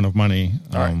amount of money.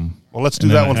 All right. Well, let's do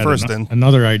and that then one I had first. Then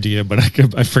another idea, but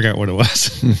I forgot what it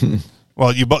was.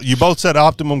 Well, you both said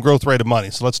optimum growth rate of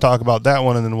money, so let's talk about that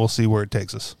one, and then we'll see where it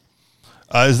takes us.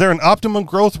 Is there an optimum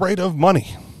growth rate of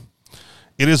money?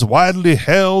 It is widely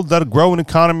held that a growing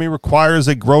economy requires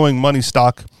a growing money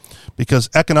stock because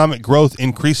economic growth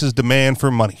increases demand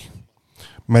for money.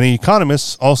 Many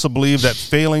economists also believe that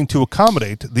failing to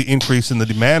accommodate the increase in the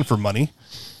demand for money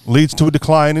leads to a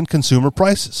decline in consumer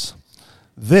prices.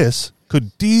 This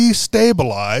could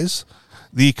destabilize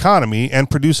the economy and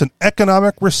produce an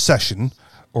economic recession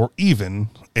or even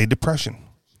a depression.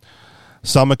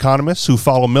 Some economists who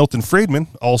follow Milton Friedman,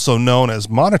 also known as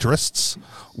monetarists,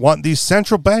 want the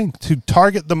central bank to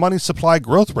target the money supply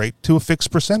growth rate to a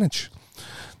fixed percentage.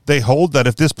 They hold that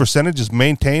if this percentage is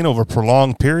maintained over a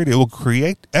prolonged period, it will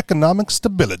create economic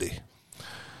stability.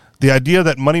 The idea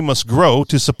that money must grow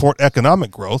to support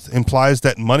economic growth implies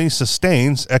that money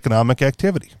sustains economic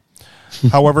activity.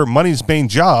 However, money's main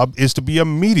job is to be a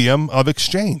medium of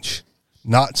exchange,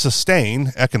 not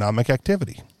sustain economic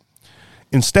activity.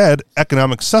 Instead,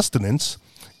 economic sustenance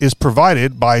is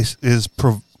provided by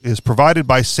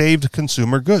saved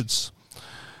consumer goods.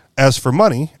 As for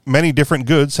money, many different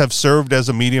goods have served as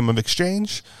a medium of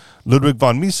exchange. Ludwig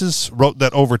von Mises wrote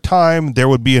that over time there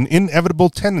would be an inevitable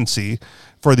tendency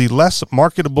for the less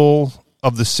marketable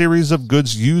of the series of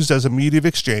goods used as a medium of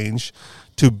exchange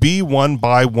to be one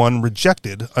by one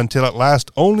rejected until at last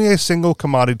only a single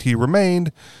commodity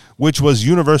remained, which was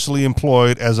universally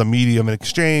employed as a medium of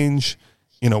exchange.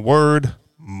 In a word,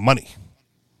 money.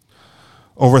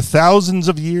 Over thousands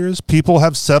of years, people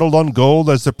have settled on gold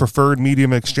as the preferred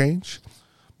medium of exchange.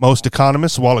 Most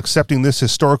economists, while accepting this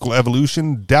historical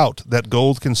evolution, doubt that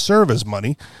gold can serve as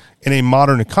money in a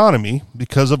modern economy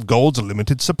because of gold's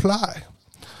limited supply.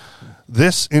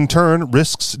 This, in turn,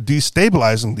 risks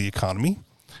destabilizing the economy.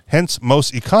 Hence,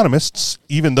 most economists,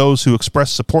 even those who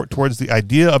express support towards the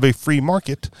idea of a free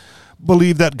market,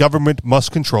 believe that government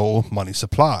must control money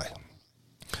supply.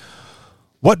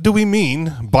 What do we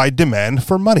mean by demand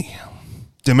for money?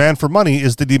 Demand for money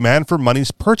is the demand for money's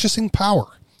purchasing power.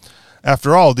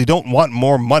 After all, they don't want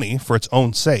more money for its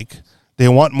own sake. They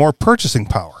want more purchasing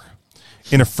power.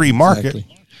 In a free market...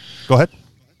 Exactly. Go ahead.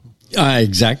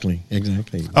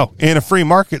 Exactly. Oh, in a free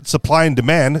market, supply and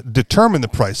demand determine the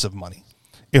price of money.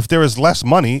 If there is less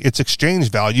money, its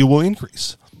exchange value will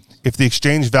increase. If the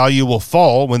exchange value will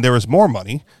fall when there is more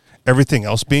money, everything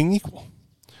else being equal.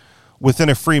 Within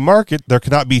a free market, there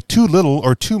cannot be too little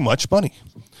or too much money.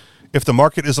 If the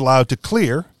market is allowed to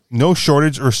clear, no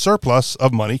shortage or surplus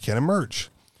of money can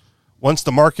emerge. Once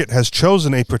the market has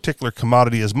chosen a particular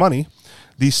commodity as money,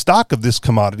 the stock of this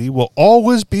commodity will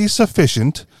always be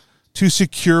sufficient to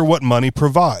secure what money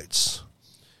provides.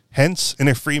 Hence, in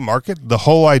a free market, the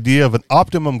whole idea of an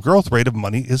optimum growth rate of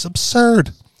money is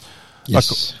absurd.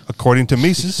 Yes. According to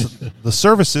Mises, the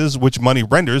services which money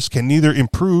renders can neither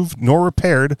improve nor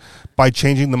repaired by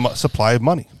changing the supply of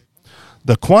money.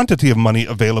 The quantity of money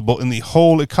available in the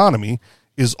whole economy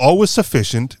is always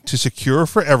sufficient to secure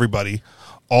for everybody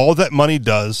all that money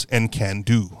does and can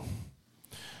do.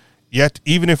 Yet,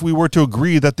 even if we were to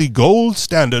agree that the gold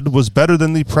standard was better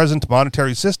than the present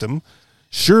monetary system,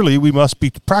 surely we must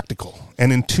be practical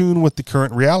and in tune with the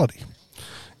current reality.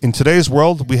 In today's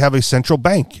world, we have a central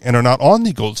bank and are not on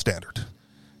the gold standard.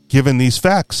 Given these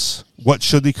facts, what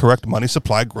should the correct money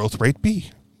supply growth rate be?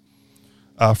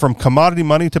 From commodity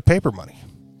money to paper money.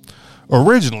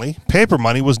 Originally, paper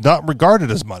money was not regarded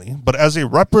as money, but as a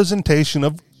representation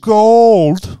of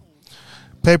gold.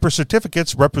 Paper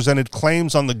certificates represented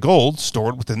claims on the gold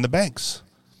stored within the banks.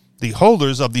 The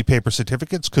holders of the paper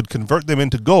certificates could convert them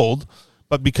into gold,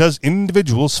 but because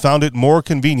individuals found it more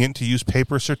convenient to use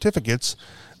paper certificates,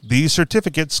 these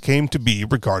certificates came to be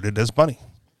regarded as money.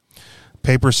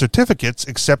 Paper certificates,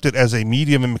 accepted as a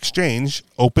medium of exchange,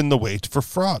 opened the way for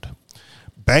fraud.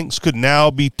 Banks could now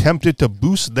be tempted to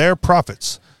boost their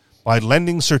profits by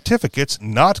lending certificates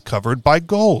not covered by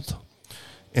gold.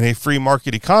 In a free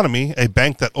market economy, a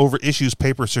bank that overissues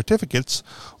paper certificates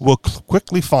will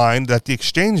quickly find that the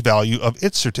exchange value of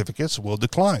its certificates will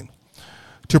decline.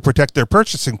 To protect their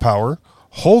purchasing power,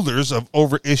 holders of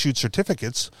overissued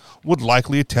certificates would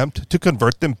likely attempt to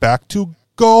convert them back to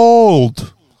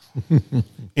gold.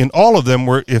 If all of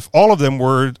them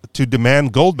were to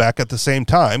demand gold back at the same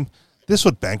time, this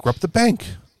would bankrupt the bank.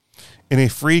 In a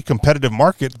free competitive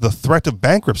market, the threat of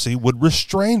bankruptcy would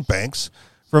restrain banks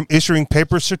from issuing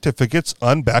paper certificates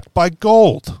unbacked by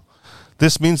gold.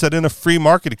 This means that in a free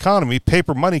market economy,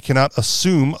 paper money cannot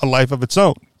assume a life of its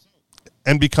own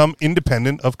and become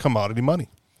independent of commodity money.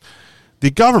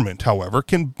 The government, however,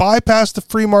 can bypass the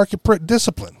free market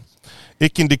discipline.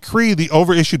 It can decree the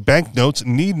overissued banknotes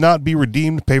need not be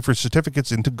redeemed paper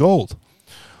certificates into gold.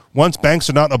 Once banks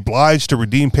are not obliged to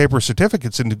redeem paper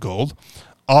certificates into gold,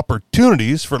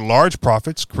 opportunities for large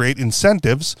profits create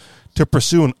incentives to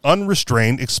pursue an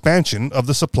unrestrained expansion of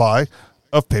the supply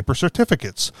of paper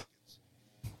certificates.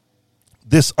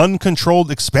 This uncontrolled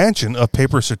expansion of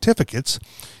paper certificates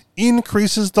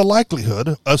increases the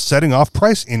likelihood of setting off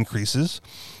price increases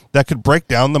that could break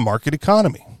down the market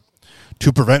economy.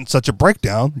 To prevent such a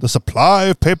breakdown, the supply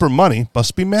of paper money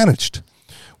must be managed,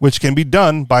 which can be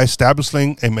done by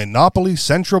establishing a monopoly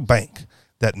central bank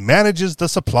that manages the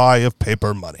supply of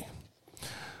paper money.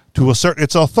 To assert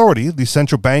its authority, the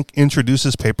central bank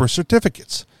introduces paper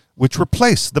certificates, which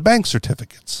replace the bank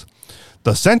certificates.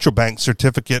 The central bank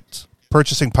certificate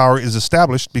purchasing power is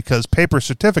established because paper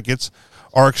certificates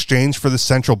are exchanged for the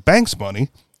central bank's money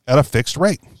at a fixed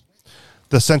rate.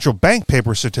 The central bank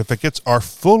paper certificates are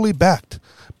fully backed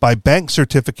by bank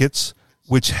certificates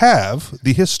which have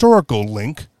the historical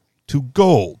link to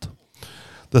gold.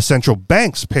 The central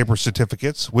bank's paper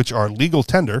certificates, which are legal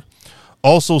tender,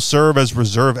 also serve as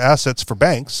reserve assets for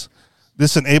banks.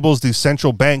 This enables the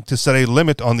central bank to set a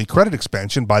limit on the credit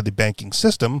expansion by the banking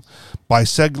system by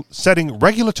setting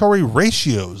regulatory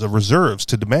ratios of reserves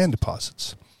to demand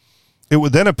deposits. It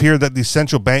would then appear that the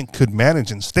central bank could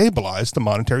manage and stabilize the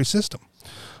monetary system.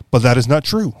 But that is not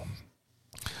true.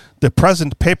 The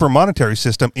present paper monetary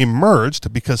system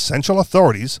emerged because central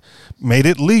authorities made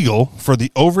it legal for the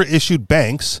overissued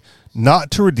banks not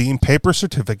to redeem paper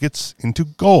certificates into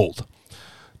gold.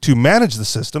 To manage the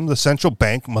system, the central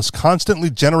bank must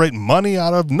constantly generate money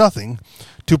out of nothing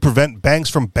to prevent banks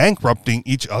from bankrupting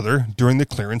each other during the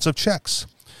clearance of checks.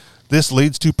 This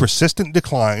leads to persistent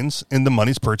declines in the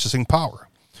money's purchasing power,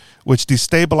 which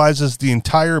destabilizes the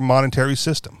entire monetary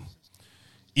system.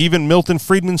 Even Milton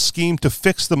Friedman's scheme to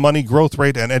fix the money growth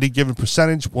rate at any given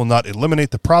percentage will not eliminate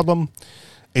the problem.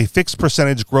 A fixed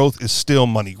percentage growth is still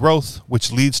money growth,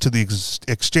 which leads to the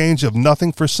exchange of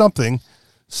nothing for something,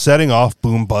 setting off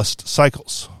boom-bust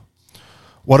cycles.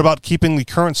 What about keeping the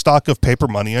current stock of paper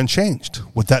money unchanged?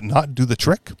 Would that not do the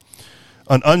trick?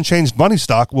 An unchanged money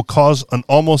stock will cause an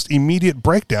almost immediate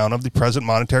breakdown of the present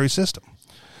monetary system.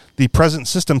 The present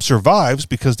system survives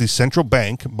because the central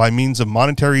bank, by means of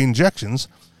monetary injections,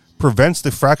 prevents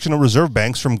the fractional reserve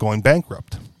banks from going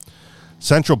bankrupt.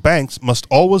 Central banks must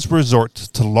always resort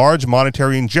to large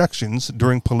monetary injections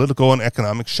during political and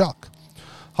economic shock.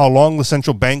 How long the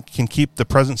central bank can keep the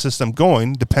present system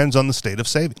going depends on the state of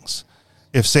savings.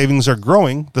 If savings are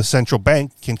growing, the central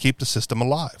bank can keep the system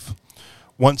alive.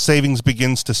 Once savings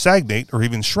begins to stagnate or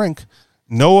even shrink,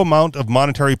 no amount of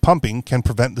monetary pumping can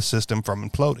prevent the system from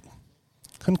imploding.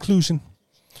 Conclusion.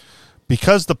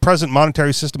 Because the present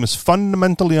monetary system is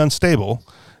fundamentally unstable,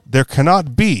 there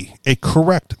cannot be a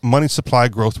correct money supply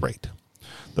growth rate.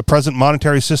 The present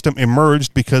monetary system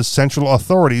emerged because central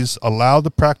authorities allowed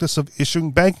the practice of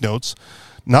issuing banknotes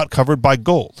not covered by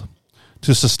gold.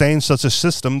 To sustain such a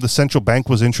system, the central bank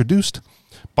was introduced.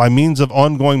 By means of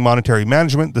ongoing monetary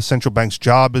management, the central bank's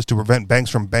job is to prevent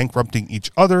banks from bankrupting each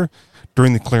other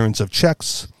during the clearance of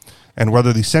checks. And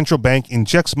whether the central bank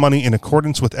injects money in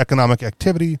accordance with economic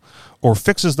activity or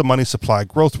fixes the money supply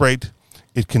growth rate,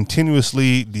 it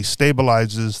continuously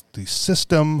destabilizes the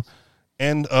system.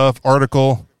 End of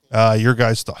article. Your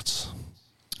guys' thoughts?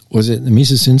 Was it the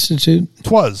Mises Institute?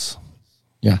 'Twas.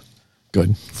 Yeah,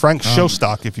 good. Frank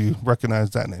Showstock, if you recognize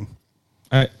that name.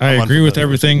 I agree with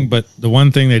everything, but the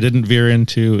one thing they didn't veer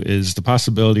into is the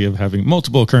possibility of having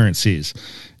multiple currencies.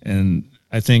 And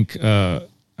I think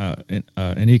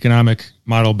an economic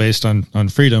model based on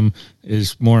freedom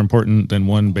is more important than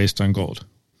one based on gold.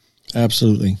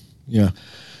 Absolutely. Yeah.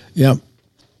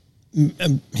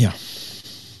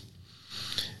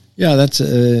 Yeah, that's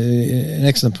an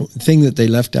excellent thing that they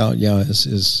left out. Yeah,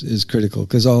 is critical,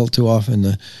 because all too often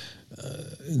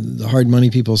the hard money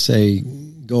people say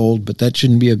gold, but that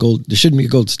shouldn't be a gold. There shouldn't be a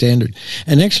gold standard.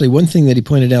 And actually, one thing that he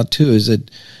pointed out too is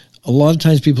that a lot of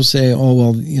times people say, "Oh,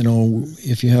 well,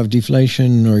 if you have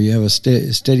deflation or you have a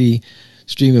steady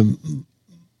stream of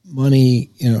money,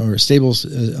 or a stable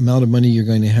amount of money, you're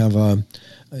going to have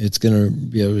it's going to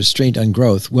be a restraint on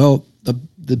growth." Well,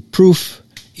 the proof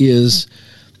is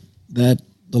that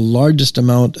the largest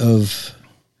amount of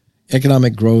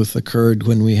economic growth occurred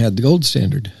when we had the gold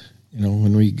standard.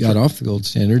 When we got off the gold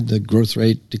standard, the growth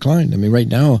rate declined. I mean, right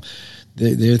now,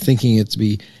 they're thinking it'd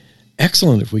be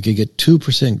excellent if we could get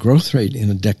 2% growth rate in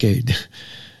a decade.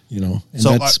 And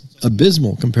so that's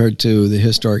abysmal compared to the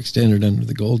historic standard under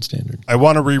the gold standard. I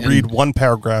want to reread one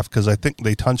paragraph because I think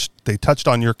they touched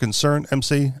on your concern,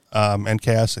 MC, and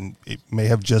Cass, and it may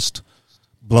have just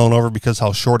blown over because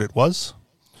how short it was.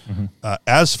 Mm-hmm.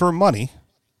 As for money,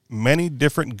 many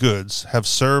different goods have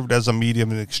served as a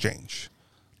medium of exchange.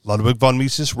 Ludwig von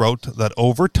Mises wrote that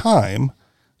over time,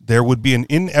 there would be an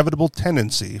inevitable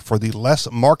tendency for the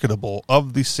less marketable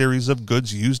of the series of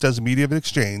goods used as a medium of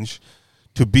exchange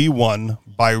to be won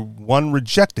by one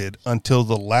rejected until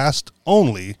the last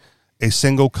only a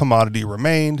single commodity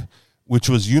remained, which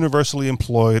was universally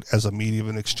employed as a medium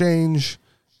of exchange,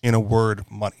 in a word,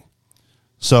 money.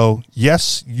 So,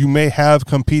 yes, you may have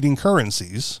competing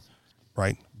currencies,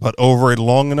 right? But over a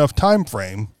long enough time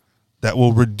frame, that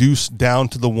will reduce down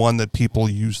to the one that people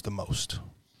use the most.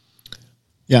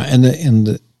 Yeah, and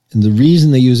the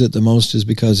reason they use it the most is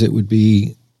because it would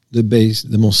be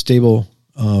the most stable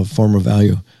form of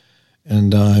value.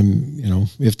 And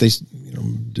if they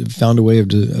found a way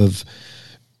of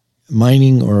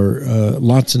mining or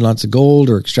lots and lots of gold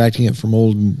or extracting it from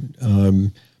old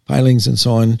pilings and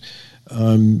so on,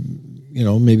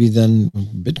 maybe then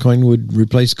Bitcoin would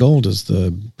replace gold as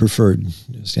the preferred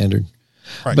standard.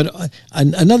 Right. But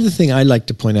another thing I like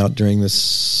to point out during this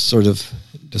sort of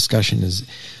discussion is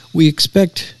we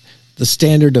expect the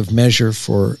standard of measure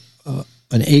for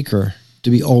an acre to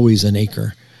be always an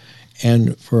acre,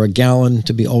 and for a gallon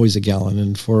to be always a gallon,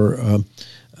 and for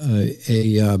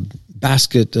a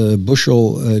basket, a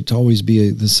bushel to always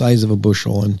be the size of a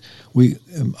bushel, and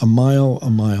a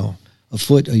mile, a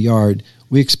foot, a yard.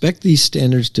 We expect these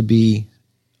standards to be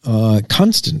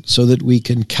constant so that we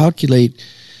can calculate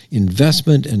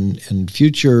investment and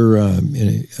future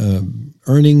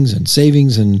earnings and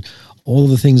savings and all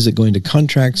of the things that go into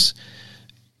contracts.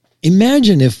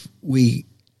 Imagine if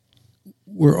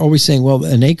we're always saying, well,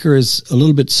 an acre is a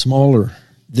little bit smaller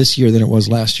this year than it was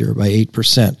last year by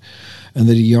 8%, and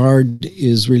that a yard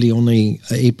is really only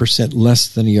 8% less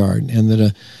than a yard, and that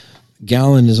a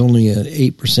gallon is only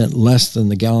 8% less than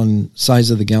the gallon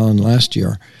size of the gallon last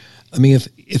year. I mean,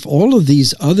 if all of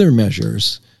these other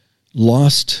measures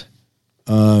lost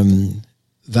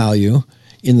value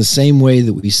in the same way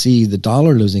that we see the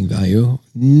dollar losing value,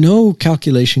 no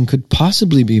calculation could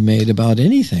possibly be made about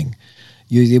anything.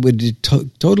 It would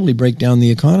totally break down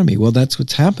the economy. Well, that's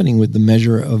what's happening with the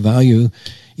measure of value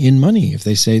in money. If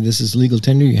they say this is legal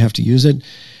tender, you have to use it,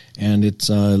 and it's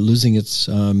losing its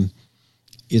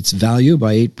value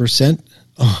by 8%.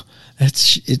 Oh,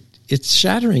 it's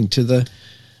shattering to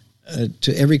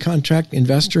every contract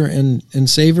investor and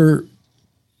saver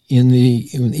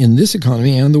in this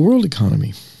economy and the world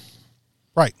economy.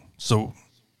 Right. So,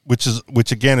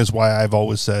 which again is why I've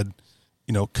always said,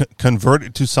 convert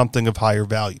it to something of higher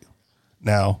value.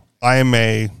 Now, I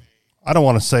don't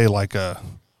want to say like a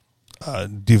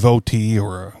devotee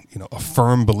or a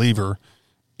firm believer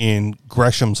in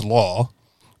Gresham's law.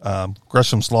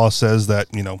 Gresham's law says that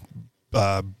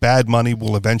bad money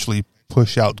will eventually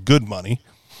push out good money.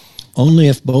 Only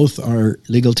if both are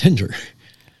legal tender.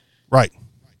 Right.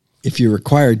 If you're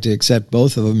required to accept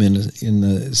both of them in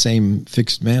the same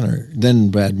fixed manner,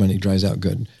 then bad money dries out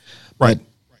good. Right. But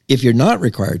if you're not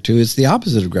required to, it's the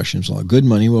opposite of Gresham's law. Good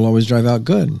money will always drive out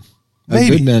good.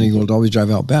 Maybe. Good money will always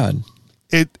drive out bad.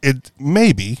 It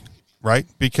may be, right?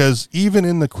 Because even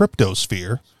in the crypto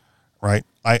sphere, right,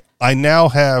 I now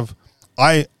have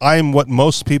I'm what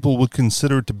most people would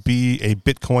consider to be a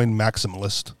Bitcoin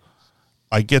maximalist.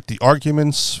 I get the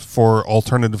arguments for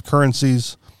alternative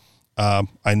currencies.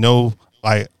 I know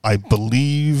I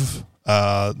believe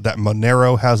that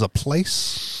Monero has a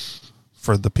place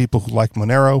for the people who like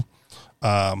Monero.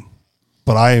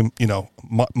 But I am,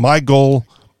 my goal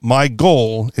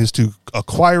is to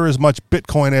acquire as much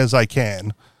Bitcoin as I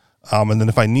can. And then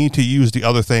if I need to use the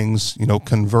other things,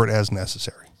 convert as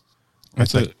necessary.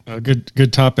 That's a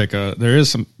good topic. There is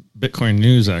some Bitcoin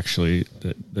news actually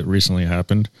that recently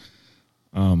happened.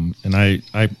 And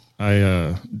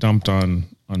I dumped on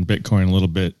Bitcoin a little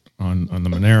bit on the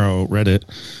Monero Reddit.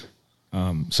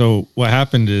 So what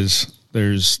happened is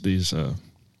there's these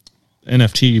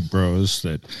NFT bros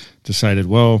that decided,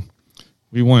 well,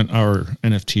 we want our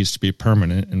NFTs to be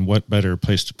permanent, and what better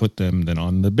place to put them than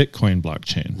on the Bitcoin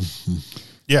blockchain?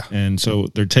 Yeah. And so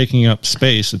they're taking up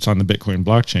space. It's on the Bitcoin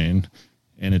blockchain,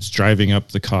 and it's driving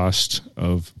up the cost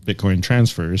of Bitcoin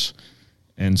transfers.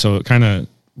 And so it kind of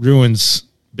ruins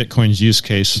Bitcoin's use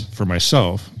case for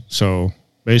myself. So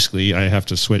basically I have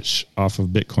to switch off of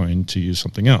Bitcoin to use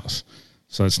something else.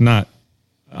 So it's not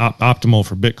optimal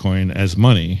for Bitcoin as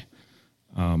money.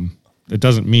 It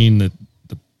doesn't mean that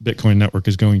the Bitcoin network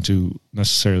is going to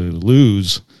necessarily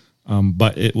lose,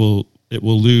 but it will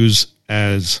lose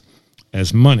as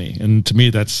money. And to me,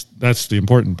 that's the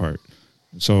important part.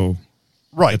 So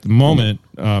right at the moment,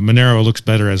 Monero looks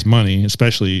better as money,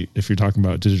 especially if you're talking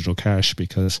about digital cash,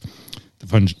 because the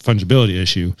fungibility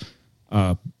issue.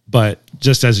 But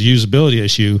just as a usability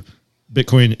issue,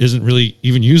 Bitcoin isn't really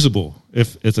even usable.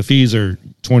 If the fees are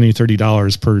 $20,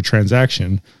 $30 per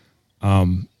transaction,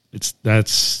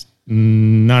 that's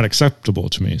not acceptable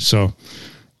to me. So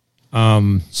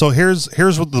So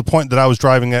here's what the point that I was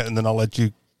driving at, and then I'll let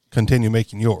you continue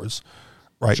making yours.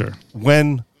 Right. Sure.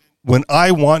 When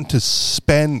I want to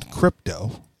spend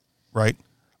crypto, right,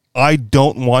 I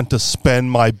don't want to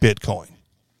spend my Bitcoin.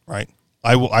 Right.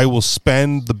 I will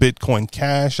spend the Bitcoin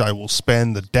Cash. I will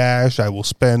spend the Dash. I will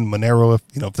spend Monero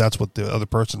if that's what the other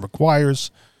person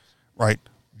requires. Right.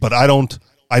 But I don't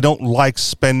like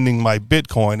spending my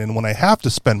Bitcoin, and when I have to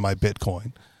spend my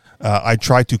Bitcoin, I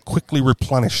try to quickly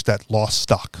replenish that lost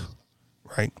stock,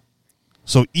 right?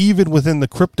 So even within the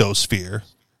crypto sphere,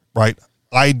 right,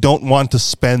 I don't want to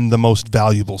spend the most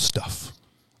valuable stuff.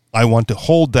 I want to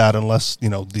hold that unless,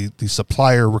 the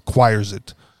supplier requires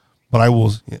it. But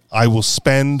I will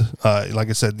spend, like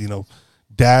I said,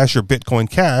 Dash or Bitcoin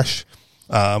Cash,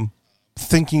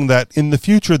 thinking that in the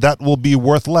future that will be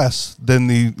worth less than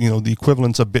the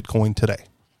equivalents of Bitcoin today,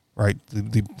 right?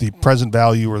 The present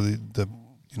value or the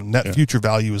net future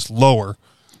value is lower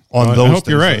on those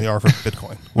things than they are for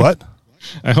Bitcoin. What?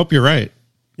 I hope you're right.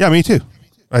 Yeah, me too.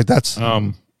 Right. That's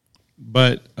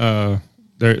but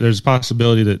there's a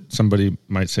possibility that somebody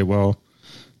might say, well,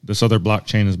 this other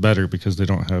blockchain is better because they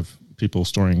don't have people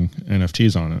storing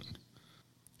NFTs on it.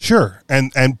 Sure.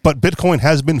 But Bitcoin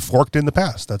has been forked in the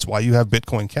past. That's why you have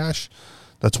Bitcoin Cash.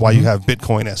 That's why you have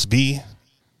Bitcoin SV,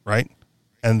 right?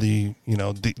 And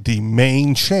the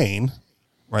main chain,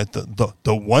 right?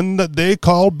 The one that they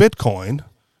call Bitcoin,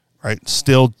 right?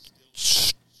 Still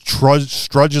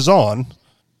trudges on,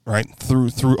 right?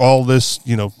 Through all this,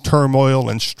 turmoil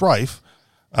and strife,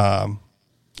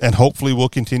 and hopefully will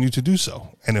continue to do so.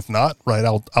 And if not, right,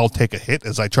 I'll take a hit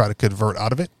as I try to convert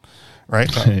out of it,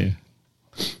 right?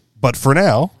 But for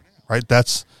now, right,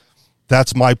 that's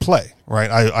my play, right?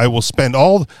 I will spend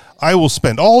all the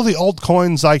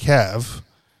altcoins I have,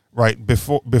 right,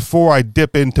 before I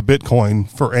dip into Bitcoin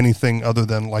for anything other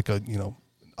than like a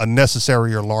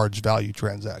necessary or large value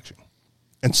transaction.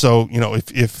 And so,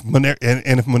 if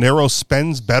Monero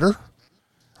spends better,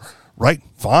 right,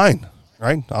 fine,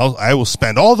 right? I will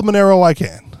spend all the Monero I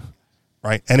can,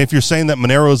 right? And if you're saying that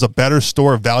Monero is a better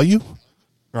store of value,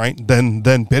 right, than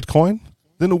Bitcoin,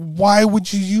 then why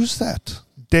would you use that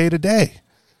day to day?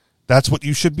 That's what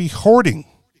you should be hoarding,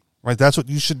 right? That's what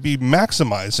you should be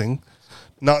maximizing,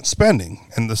 not spending.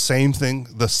 And the same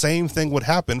thing would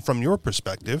happen from your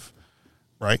perspective,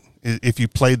 right? If you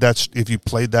played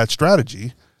that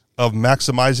strategy of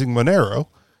maximizing Monero,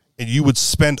 and you would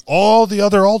spend all the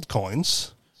other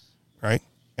altcoins, right?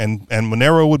 And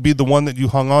Monero would be the one that you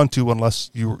hung on to unless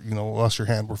unless your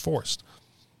hand were forced.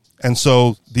 And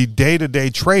so the day-to-day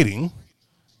trading,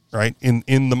 right,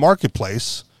 in the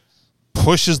marketplace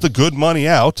pushes the good money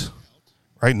out,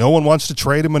 right? No one wants to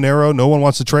trade in Monero. No one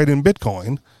wants to trade in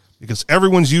Bitcoin because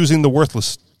everyone's using the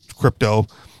worthless crypto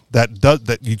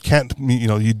that you can't,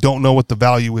 you don't know what the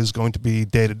value is going to be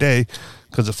day to day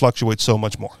because it fluctuates so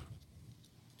much more.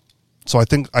 So I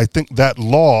think that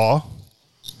law,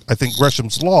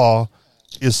 Gresham's law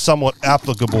is somewhat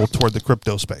applicable toward the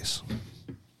crypto space.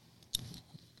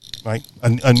 Right,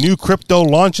 a new crypto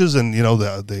launches, and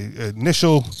the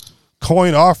initial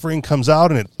coin offering comes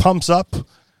out, and it pumps up,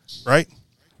 right?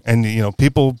 And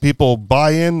people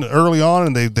buy in early on,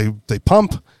 and they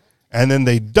pump, and then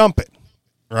they dump it,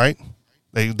 right?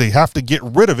 They have to get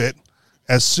rid of it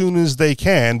as soon as they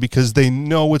can because they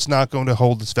know it's not going to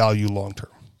hold its value long term.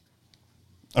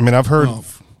 I mean, I've heard.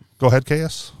 Go ahead,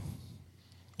 KS.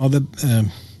 Well,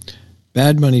 the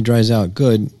bad money dries out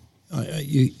good.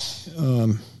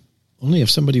 Only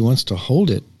if somebody wants to hold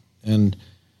it, and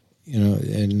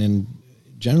and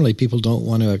generally people don't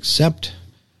want to accept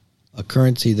a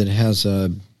currency that has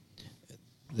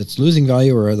that's losing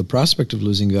value or the prospect of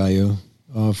losing value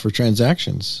for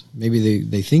transactions. Maybe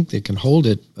they think they can hold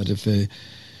it, but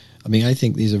I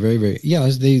think these are very, very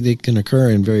they can occur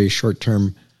in very short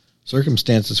term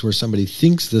circumstances where somebody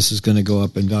thinks this is going to go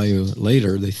up in value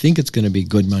later. They think it's going to be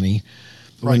good money,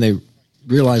 but when they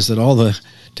realize that all the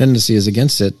tendency is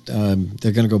against it,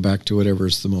 they're going to go back to whatever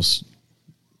is the most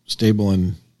stable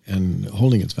and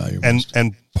holding its value.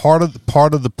 And part of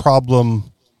the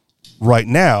problem right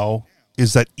now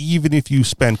is that even if you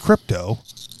spend crypto,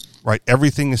 right,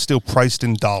 everything is still priced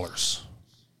in dollars.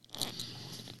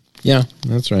 Yeah,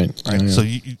 that's right. Right. Yeah. So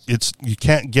you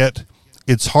can't get.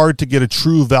 It's hard to get a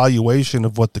true valuation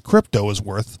of what the crypto is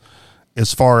worth,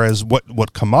 as far as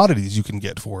what commodities you can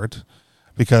get for it.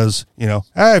 Because,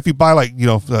 if you buy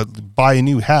buy a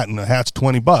new hat and the hat's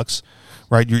 $20,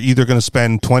 right? You're either going to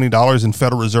spend $20 in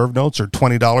Federal Reserve notes or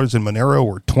 $20 in Monero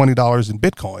or $20 in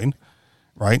Bitcoin,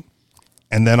 right?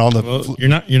 And then on the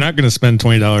you're not going to spend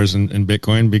 $20 in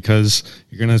Bitcoin because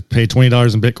you're going to pay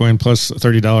 $20 in Bitcoin plus a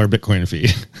 $30 Bitcoin fee.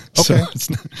 Okay.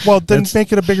 Well, then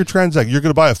make it a bigger transaction. You're going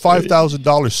to buy a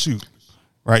 $5,000 suit,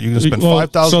 right? You're going to spend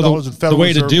 $5,000 in Federal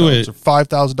Reserve notes, or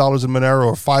 $5,000 in Monero,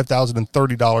 or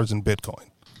 $5,030 in Bitcoin.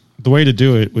 The way to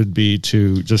do it would be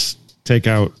to just take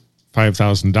out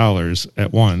 $5,000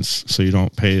 at once, so you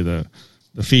don't pay the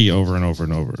fee over and over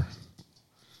and over.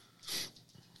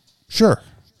 Sure.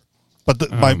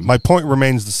 But my point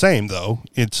remains the same, though.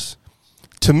 It's,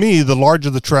 to me, the larger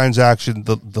the transaction,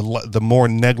 the more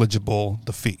negligible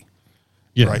the fee.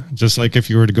 Yeah, right. Just like if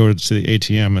you were to go to the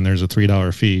ATM and there's a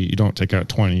 $3 fee, you don't take out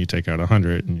 20, you take out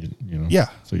 100, and you know. Yeah.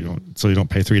 So you don't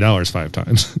pay $3 5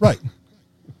 times. Right.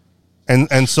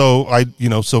 And so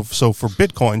so for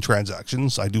Bitcoin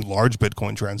transactions, I do large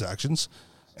Bitcoin transactions,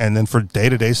 and then for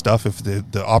day-to-day stuff, if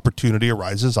the opportunity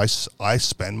arises, I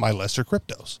spend my lesser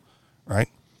cryptos, right?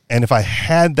 And if I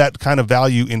had that kind of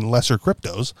value in lesser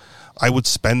cryptos, I would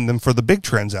spend them for the big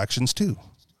transactions too,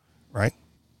 right?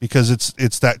 Because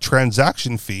it's that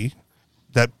transaction fee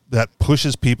that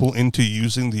pushes people into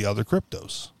using the other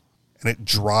cryptos, and it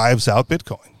drives out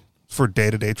Bitcoin for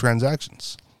day-to-day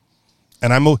transactions.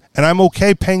 And I'm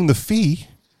okay paying the fee,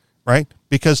 right?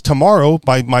 Because tomorrow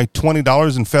my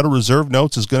 $20 in Federal Reserve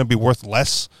notes is going to be worth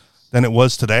less than it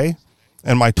was today.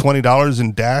 And my $20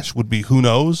 in Dash would be who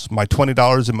knows. My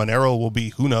 $20 in Monero will be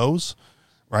who knows,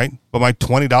 right? But my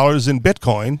 $20 in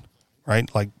Bitcoin, right?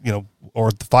 Like,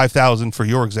 or the 5,000 for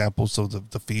your example, so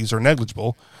the fees are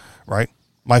negligible, right?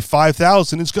 My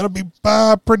 5,000 is going to be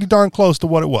pretty darn close to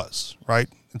what it was, right?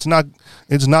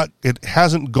 It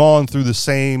hasn't gone through the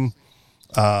same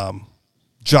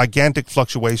gigantic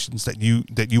fluctuations that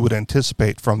you would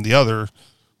anticipate from the other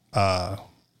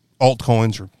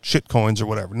altcoins or shit coins or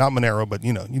whatever. Not Monero, but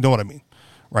you know what I mean,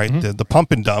 right? Mm-hmm. The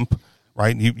pump and dump,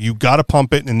 right? You got to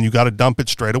pump it and you got to dump it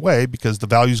straight away because the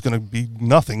value is going to be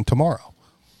nothing tomorrow.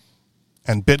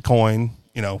 And Bitcoin,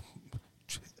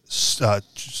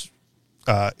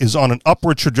 is on an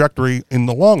upward trajectory in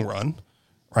the long run,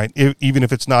 right? Even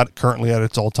if it's not currently at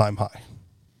its all-time high.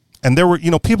 And there were,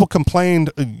 people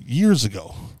complained years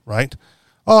ago, right?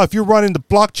 Oh, if you're running the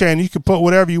blockchain, you can put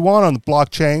whatever you want on the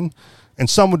blockchain, and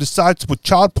someone decides to put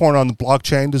child porn on the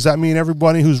blockchain. Does that mean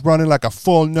everybody who's running like a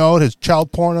full node has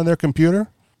child porn on their computer?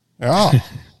 Oh,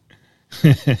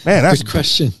 man, that's a good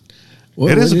question.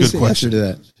 It is a good question. To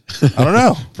that? I don't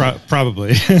know.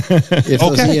 Probably. If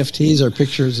those EFTs are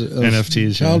pictures of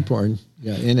NFTs, child porn,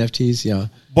 yeah, NFTs, yeah.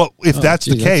 But if that's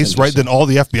the case, right, then all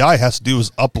the FBI has to do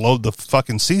is upload the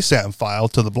fucking CSAM file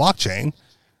to the blockchain,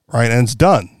 right, and it's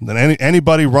done. Then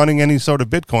anybody running any sort of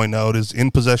Bitcoin node is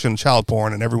in possession of child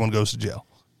porn, and everyone goes to jail,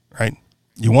 right?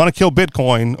 You want to kill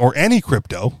Bitcoin or any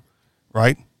crypto,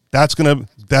 right? That's going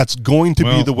to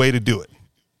be the way to do it.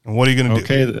 And what are you going to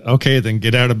do? Okay, then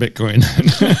get out of Bitcoin.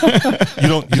 You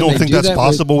don't think that's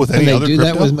possible with any other crypto? Can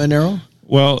they do that with Monero?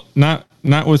 Well, not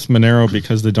with Monero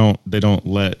because they don't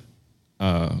let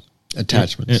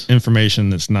attachments information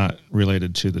that's not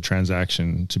related to the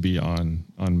transaction to be on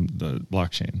the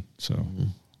blockchain. So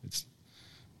it's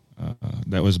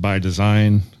that was by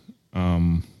design.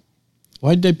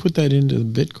 Why'd they put that into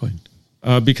the Bitcoin?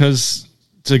 Because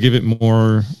to give it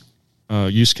more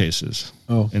use cases.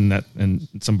 Oh, and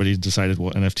somebody decided,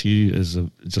 well, NFT is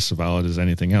just as valid as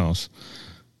anything else.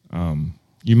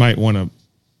 You might want to,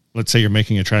 let's say you're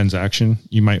making a transaction,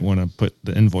 you might want to put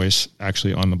the invoice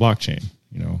actually on the blockchain.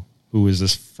 Who is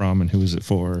this from and who is it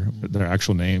for? Their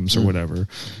actual names or whatever.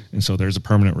 And so there's a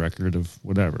permanent record of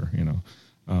whatever.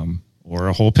 Or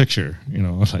a whole picture.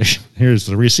 Like here's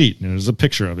the receipt and there's a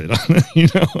picture of it. At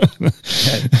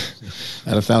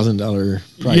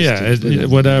 $1,000 price. Yeah,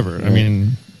 whatever. Yeah. I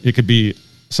mean, it could be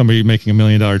somebody making $1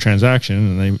 million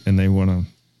transaction and they want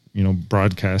to,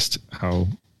 broadcast how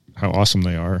awesome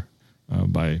they are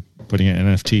by putting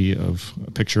an NFT of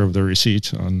a picture of their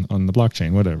receipt on the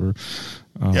blockchain, whatever.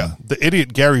 Yeah, the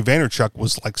idiot Gary Vaynerchuk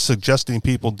was like suggesting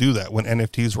people do that when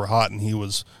NFTs were hot, and he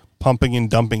was pumping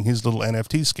and dumping his little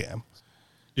NFT scam.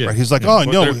 Yeah, right? He's like,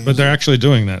 but they're actually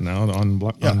doing that now on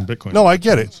Bitcoin. No, I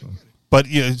get it. So. But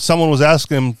someone was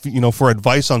asking him, for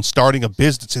advice on starting a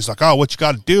business. He's like, what you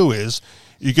got to do is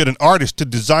you get an artist to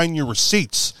design your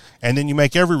receipts, and then you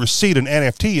make every receipt an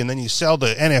NFT, and then you sell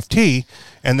the NFT,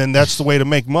 and then that's the way to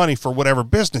make money for whatever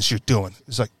business you're doing.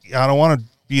 It's like, I don't want to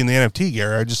be in the NFT,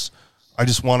 Gary. I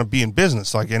just want to be in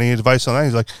business. Like, any advice on that?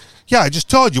 He's like, yeah, I just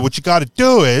told you what you got to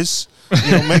do is,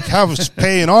 have us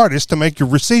pay an artist to make your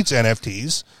receipts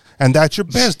NFTs, and that's your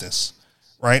business,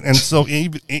 right? And so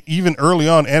even early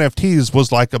on, NFTs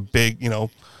was like a big,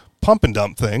 pump and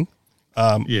dump thing,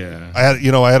 Yeah.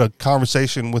 I had a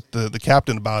conversation with the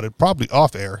captain about it, probably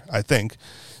off air, I think,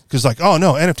 because like, oh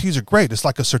no, NFTs are great. It's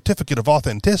like a certificate of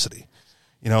authenticity.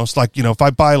 It's like, if I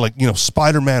buy like,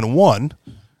 Spider-Man 1,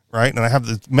 right, and I have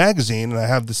the magazine and I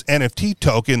have this NFT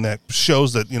token that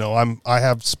shows that, I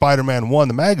have Spider-Man 1,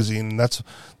 the magazine, and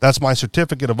that's my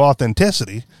certificate of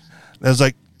authenticity. And I was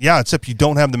like, yeah, except you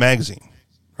don't have the magazine,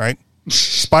 right?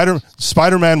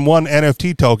 Spider-Man 1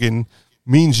 NFT token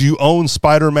means you own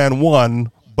Spider-Man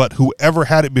 1, but whoever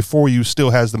had it before you still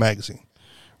has the magazine,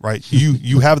 right?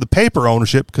 You have the paper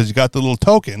ownership because you got the little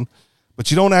token,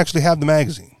 but you don't actually have the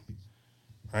magazine,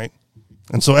 right?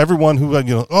 And so everyone who,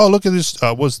 oh, look at this,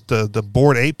 was the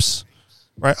Bored Apes,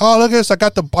 right? Oh, look at this, I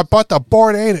bought the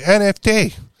Bored Ape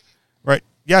NFT, right?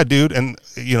 Yeah, dude. And,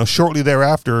 shortly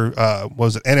thereafter,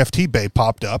 was an NFT Bay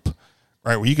popped up,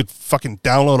 right, where you could fucking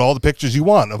download all the pictures you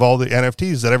want of all the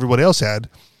NFTs that everybody else had.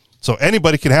 So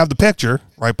anybody can have the picture,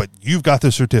 right? But you've got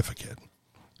the certificate.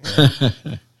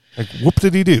 Like, whoop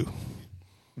did he do?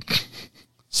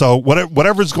 So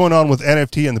whatever's going on with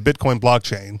NFT and the Bitcoin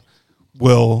blockchain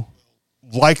will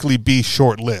likely be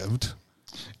short-lived.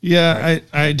 Yeah, right?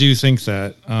 I do think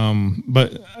that.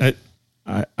 But I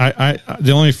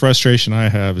the only frustration I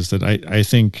have is that I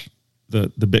think the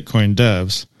Bitcoin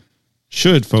devs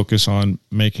should focus on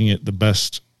making it the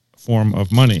best form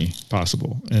of money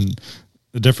possible. And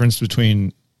the difference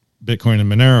between Bitcoin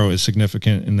and Monero is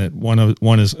significant in that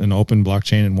one is an open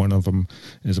blockchain and one of them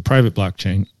is a private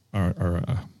blockchain.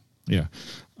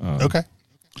 Okay.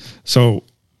 So,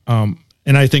 and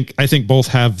I think both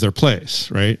have their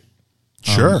place, right?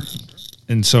 Sure.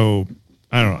 And so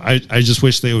I don't know. I just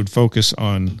wish they would focus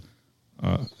on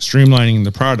streamlining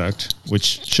the product,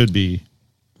 which should be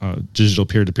digital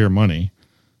peer-to-peer money,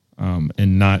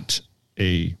 and not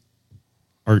a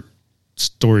art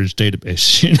storage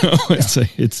database. It's like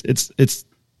it's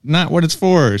not what it's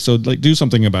for. So like, do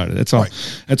something about it. That's all.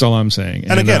 Right. That's all I'm saying.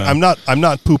 And again, I'm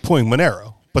not poo-pooing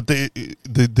Monero, but the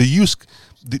use,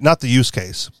 not the use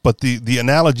case, but the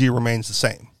analogy remains the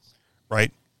same,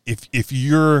 right? If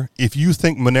you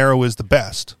think Monero is the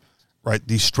best, right,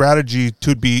 the strategy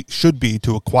should be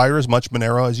to acquire as much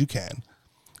Monero as you can,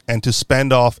 and to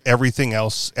spend off everything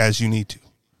else as you need to,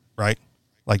 right?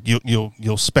 Like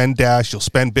you'll spend Dash, you'll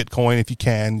spend Bitcoin if you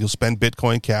can, you'll spend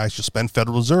Bitcoin Cash, you'll spend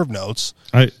Federal Reserve notes,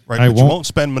 right? But you won't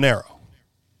spend Monero.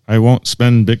 I won't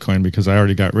spend Bitcoin because I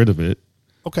already got rid of it.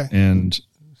 Okay. And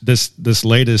this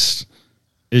latest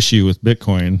issue with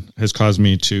Bitcoin has caused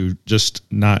me to just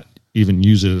not even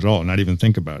use it at all, not even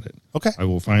think about it. Okay. I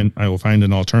will find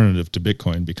an alternative to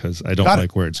Bitcoin because I don't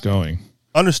like where it's going.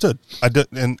 Understood.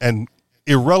 And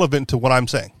irrelevant to what I'm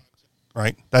saying.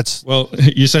 Right. Well,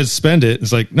 you said spend it.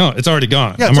 It's like, no, it's already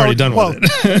gone. Yeah, I'm already done with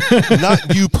it.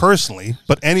 Not you personally,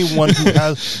 but anyone who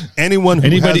has a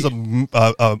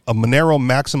Monero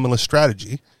maximalist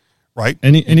strategy, right?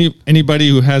 Anybody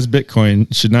who has Bitcoin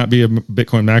should not be a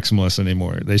Bitcoin maximalist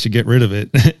anymore. They should get rid of it,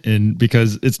 and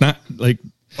because it's not like,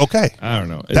 okay, I don't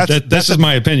know. That's just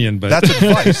my opinion, but that's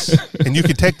advice, and you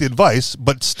can take the advice,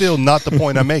 but still not the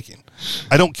point I'm making.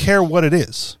 I don't care what it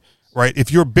is. Right,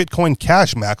 if you're a Bitcoin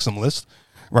Cash maximalist,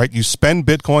 right, you spend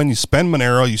Bitcoin, you spend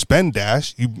Monero, you spend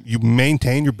Dash, you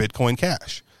maintain your Bitcoin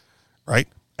Cash, right?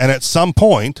 And at some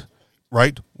point,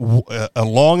 right, on a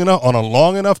long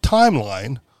enough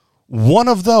timeline, one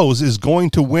of those is going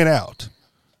to win out,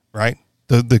 right?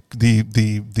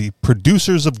 The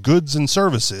producers of goods and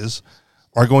services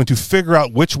are going to figure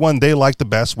out which one they like the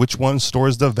best, which one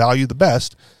stores the value the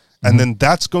best, and then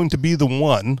that's going to be the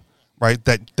one, right,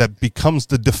 that becomes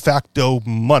the de facto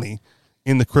money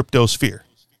in the crypto sphere.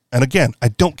 And again, I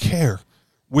don't care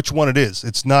which one it is.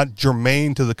 It's not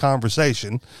germane to the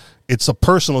conversation. It's a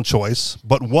personal choice,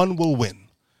 but one will win,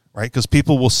 right? Because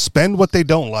people will spend what they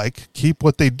don't like, keep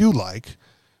what they do like,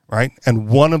 right? And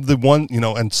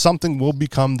and something will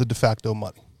become the de facto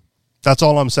money. That's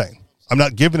all I'm saying. I'm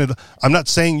not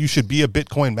saying you should be a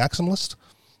Bitcoin maximalist.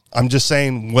 I'm just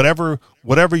saying whatever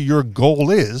your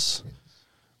goal is,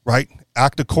 right,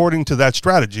 act according to that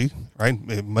strategy, right?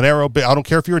 Monero, I don't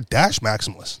care if you're a Dash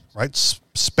maximalist, right?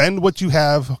 Spend what you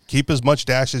have, keep as much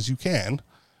Dash as you can,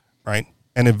 right?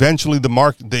 And eventually the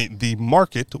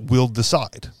market will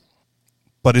decide.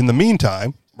 But in the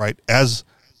meantime, right, as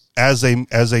a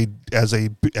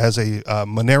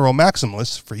Monero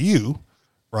maximalist for you,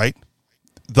 right,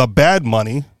 the bad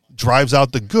money drives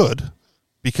out the good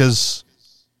because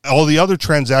all the other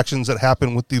transactions that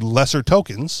happen with the lesser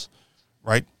tokens,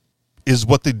 right, is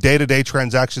what the day-to-day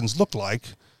transactions look like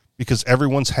because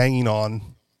everyone's hanging on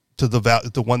to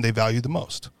the one they value the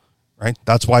most, right?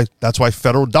 That's why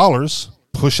federal dollars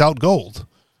push out gold,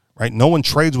 right? No one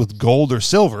trades with gold or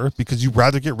silver because you'd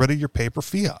rather get rid of your paper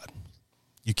fiat.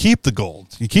 You keep the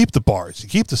gold, you keep the bars, you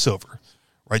keep the silver,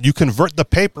 right? You convert the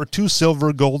paper to silver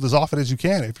or gold as often as you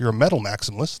can if you're a metal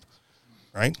maximalist,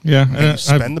 right? Yeah, and you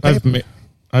spend the paper.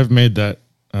 I've made that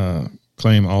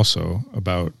claim also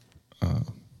about.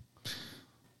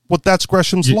 Well, that's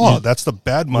Gresham's law. That's the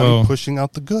bad money pushing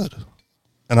out the good,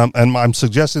 and I'm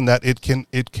suggesting that it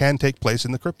can take place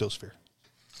in the cryptosphere.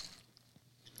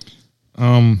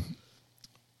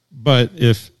 But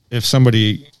if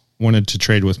somebody wanted to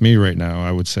trade with me right now,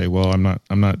 I would say, well,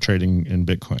 I'm not trading in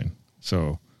Bitcoin,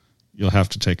 so you'll have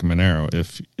to take a Monero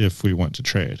if we want to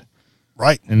trade,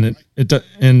 right? And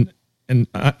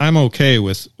I'm okay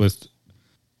with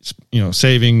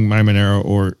saving my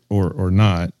Monero or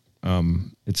not.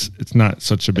 It's not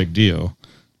such a big deal.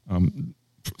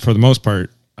 For the most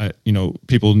part,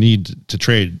 people need to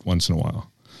trade once in a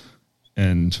while,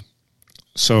 and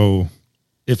so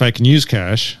if I can use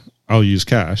cash, I'll use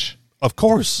cash. Of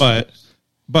course.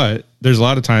 But there's a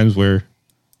lot of times where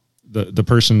the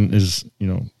person is,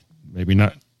 maybe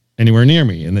not anywhere near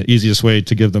me. And the easiest way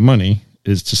to give them money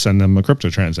is to send them a crypto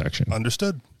transaction.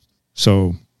 Understood.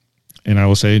 So, and I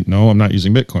will say, no, I'm not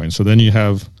using Bitcoin. So then you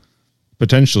have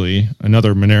potentially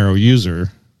another Monero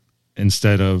user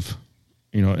instead of,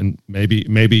 and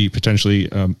maybe potentially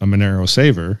a Monero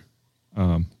saver.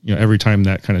 Every time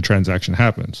that kind of transaction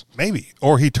happens, maybe,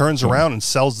 or he turns around and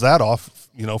sells that off,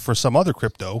 for some other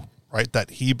crypto, right?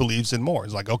 That he believes in more.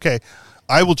 It's like, okay,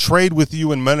 I will trade with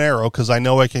you in Monero because I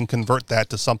know I can convert that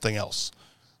to something else,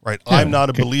 right? Yeah, I'm not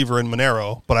a believer in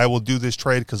Monero, but I will do this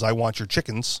trade because I want your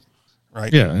chickens,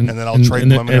 right? Yeah, and then I'll trade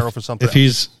my Monero for something. If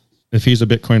he's a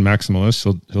Bitcoin maximalist,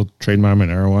 he'll trade my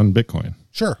Monero on Bitcoin.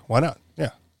 Sure, why not?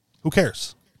 Yeah, who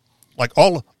cares? Like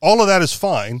all of that is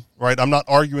fine, right? I'm not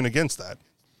arguing against that,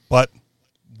 but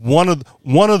one of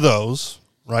those,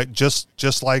 right?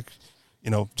 Just like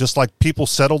people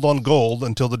settled on gold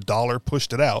until the dollar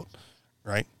pushed it out,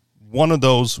 right? One of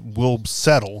those will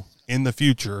settle in the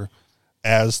future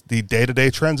as the day-to-day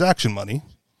transaction money,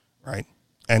 right?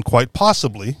 And quite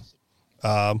possibly,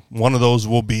 one of those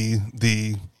will be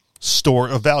the store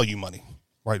of value money,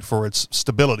 right? For its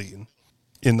stability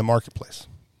in the marketplace.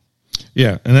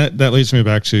 Yeah, and that leads me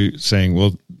back to saying,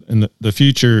 well, in the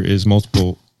future is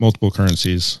multiple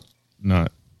currencies,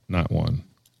 not one.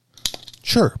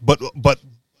 Sure, but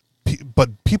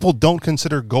people don't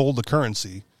consider gold a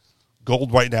currency.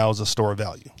 Gold right now is a store of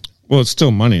value. Well, it's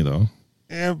still money, though.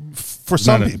 Yeah, for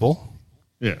some people.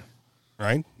 Yeah.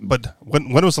 Right, but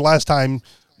when was the last time?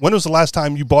 When was the last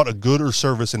time you bought a good or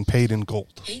service and paid in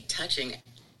gold? Hate touching it.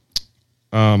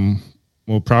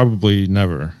 Well, probably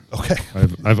never. Okay.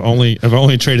 I've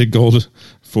only traded gold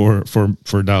for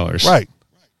dollars. Right.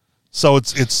 So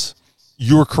it's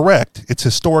you're correct. It's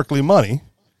historically money,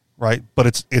 right?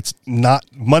 But it's not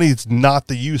money. It's not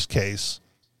the use case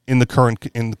under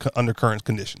current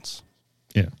conditions.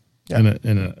 Yeah.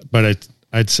 But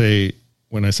I'd say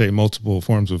when I say multiple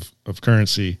forms of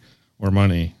currency or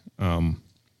money,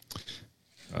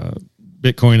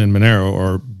 Bitcoin and Monero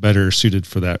are better suited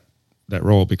for that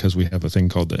role because we have a thing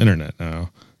called the internet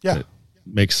now. Yeah. That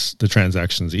makes the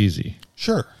transactions easy.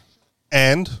 Sure.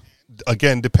 And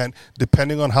again,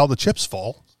 depending on how the chips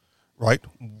fall, right?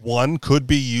 One could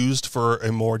be used for a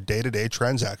more day-to-day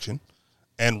transaction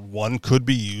and one could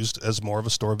be used as more of a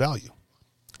store of value.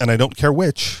 And I don't care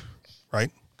which,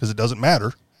 right? Because it doesn't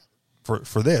matter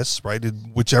for this, right?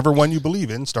 Whichever one you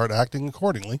believe in, start acting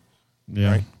accordingly.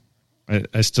 Yeah. Right?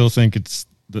 I still think it's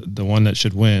the one that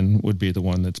should win would be the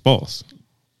one that's both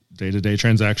day-to-day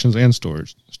transactions and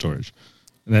storage.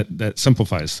 And that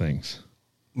simplifies things.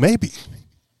 Maybe.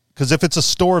 Because if it's a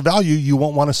store of value, you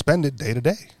won't want to spend it day to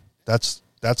day. That's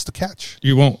the catch.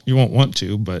 You won't want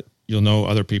to, but you'll know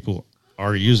other people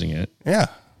are using it. Yeah.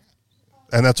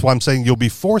 And that's why I'm saying you'll be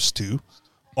forced to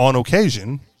on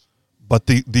occasion, but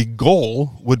the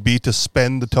goal would be to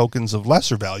spend the tokens of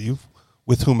lesser value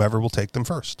with whomever will take them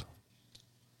first.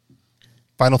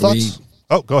 Final thoughts?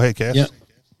 Go ahead, Cass. Yeah.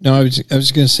 No, I was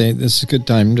going to say this is a good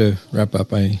time to wrap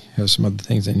up. I have some other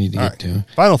things I need to get to.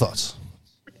 Final thoughts?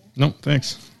 No,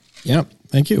 thanks. Yeah,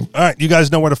 thank you. All right, you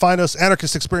guys know where to find us.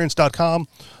 AnarchistExperience.com,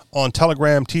 on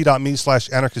Telegram,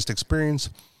 t.me/AnarchistExperience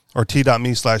or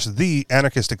t.me/The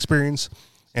Anarchist Experience.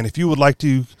 And if you would like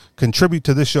to contribute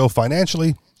to this show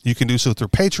financially, you can do so through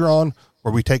Patreon,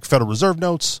 where we take Federal Reserve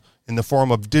notes in the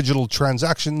form of digital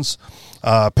transactions.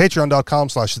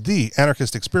 Patreon.com/The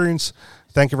Anarchist Experience.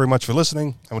 Thank you very much for listening,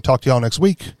 and we'll talk to y'all next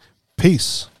week.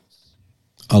 Peace.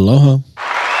 Aloha.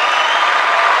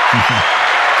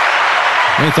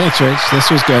 Hey, thanks, Rich. This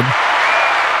was good.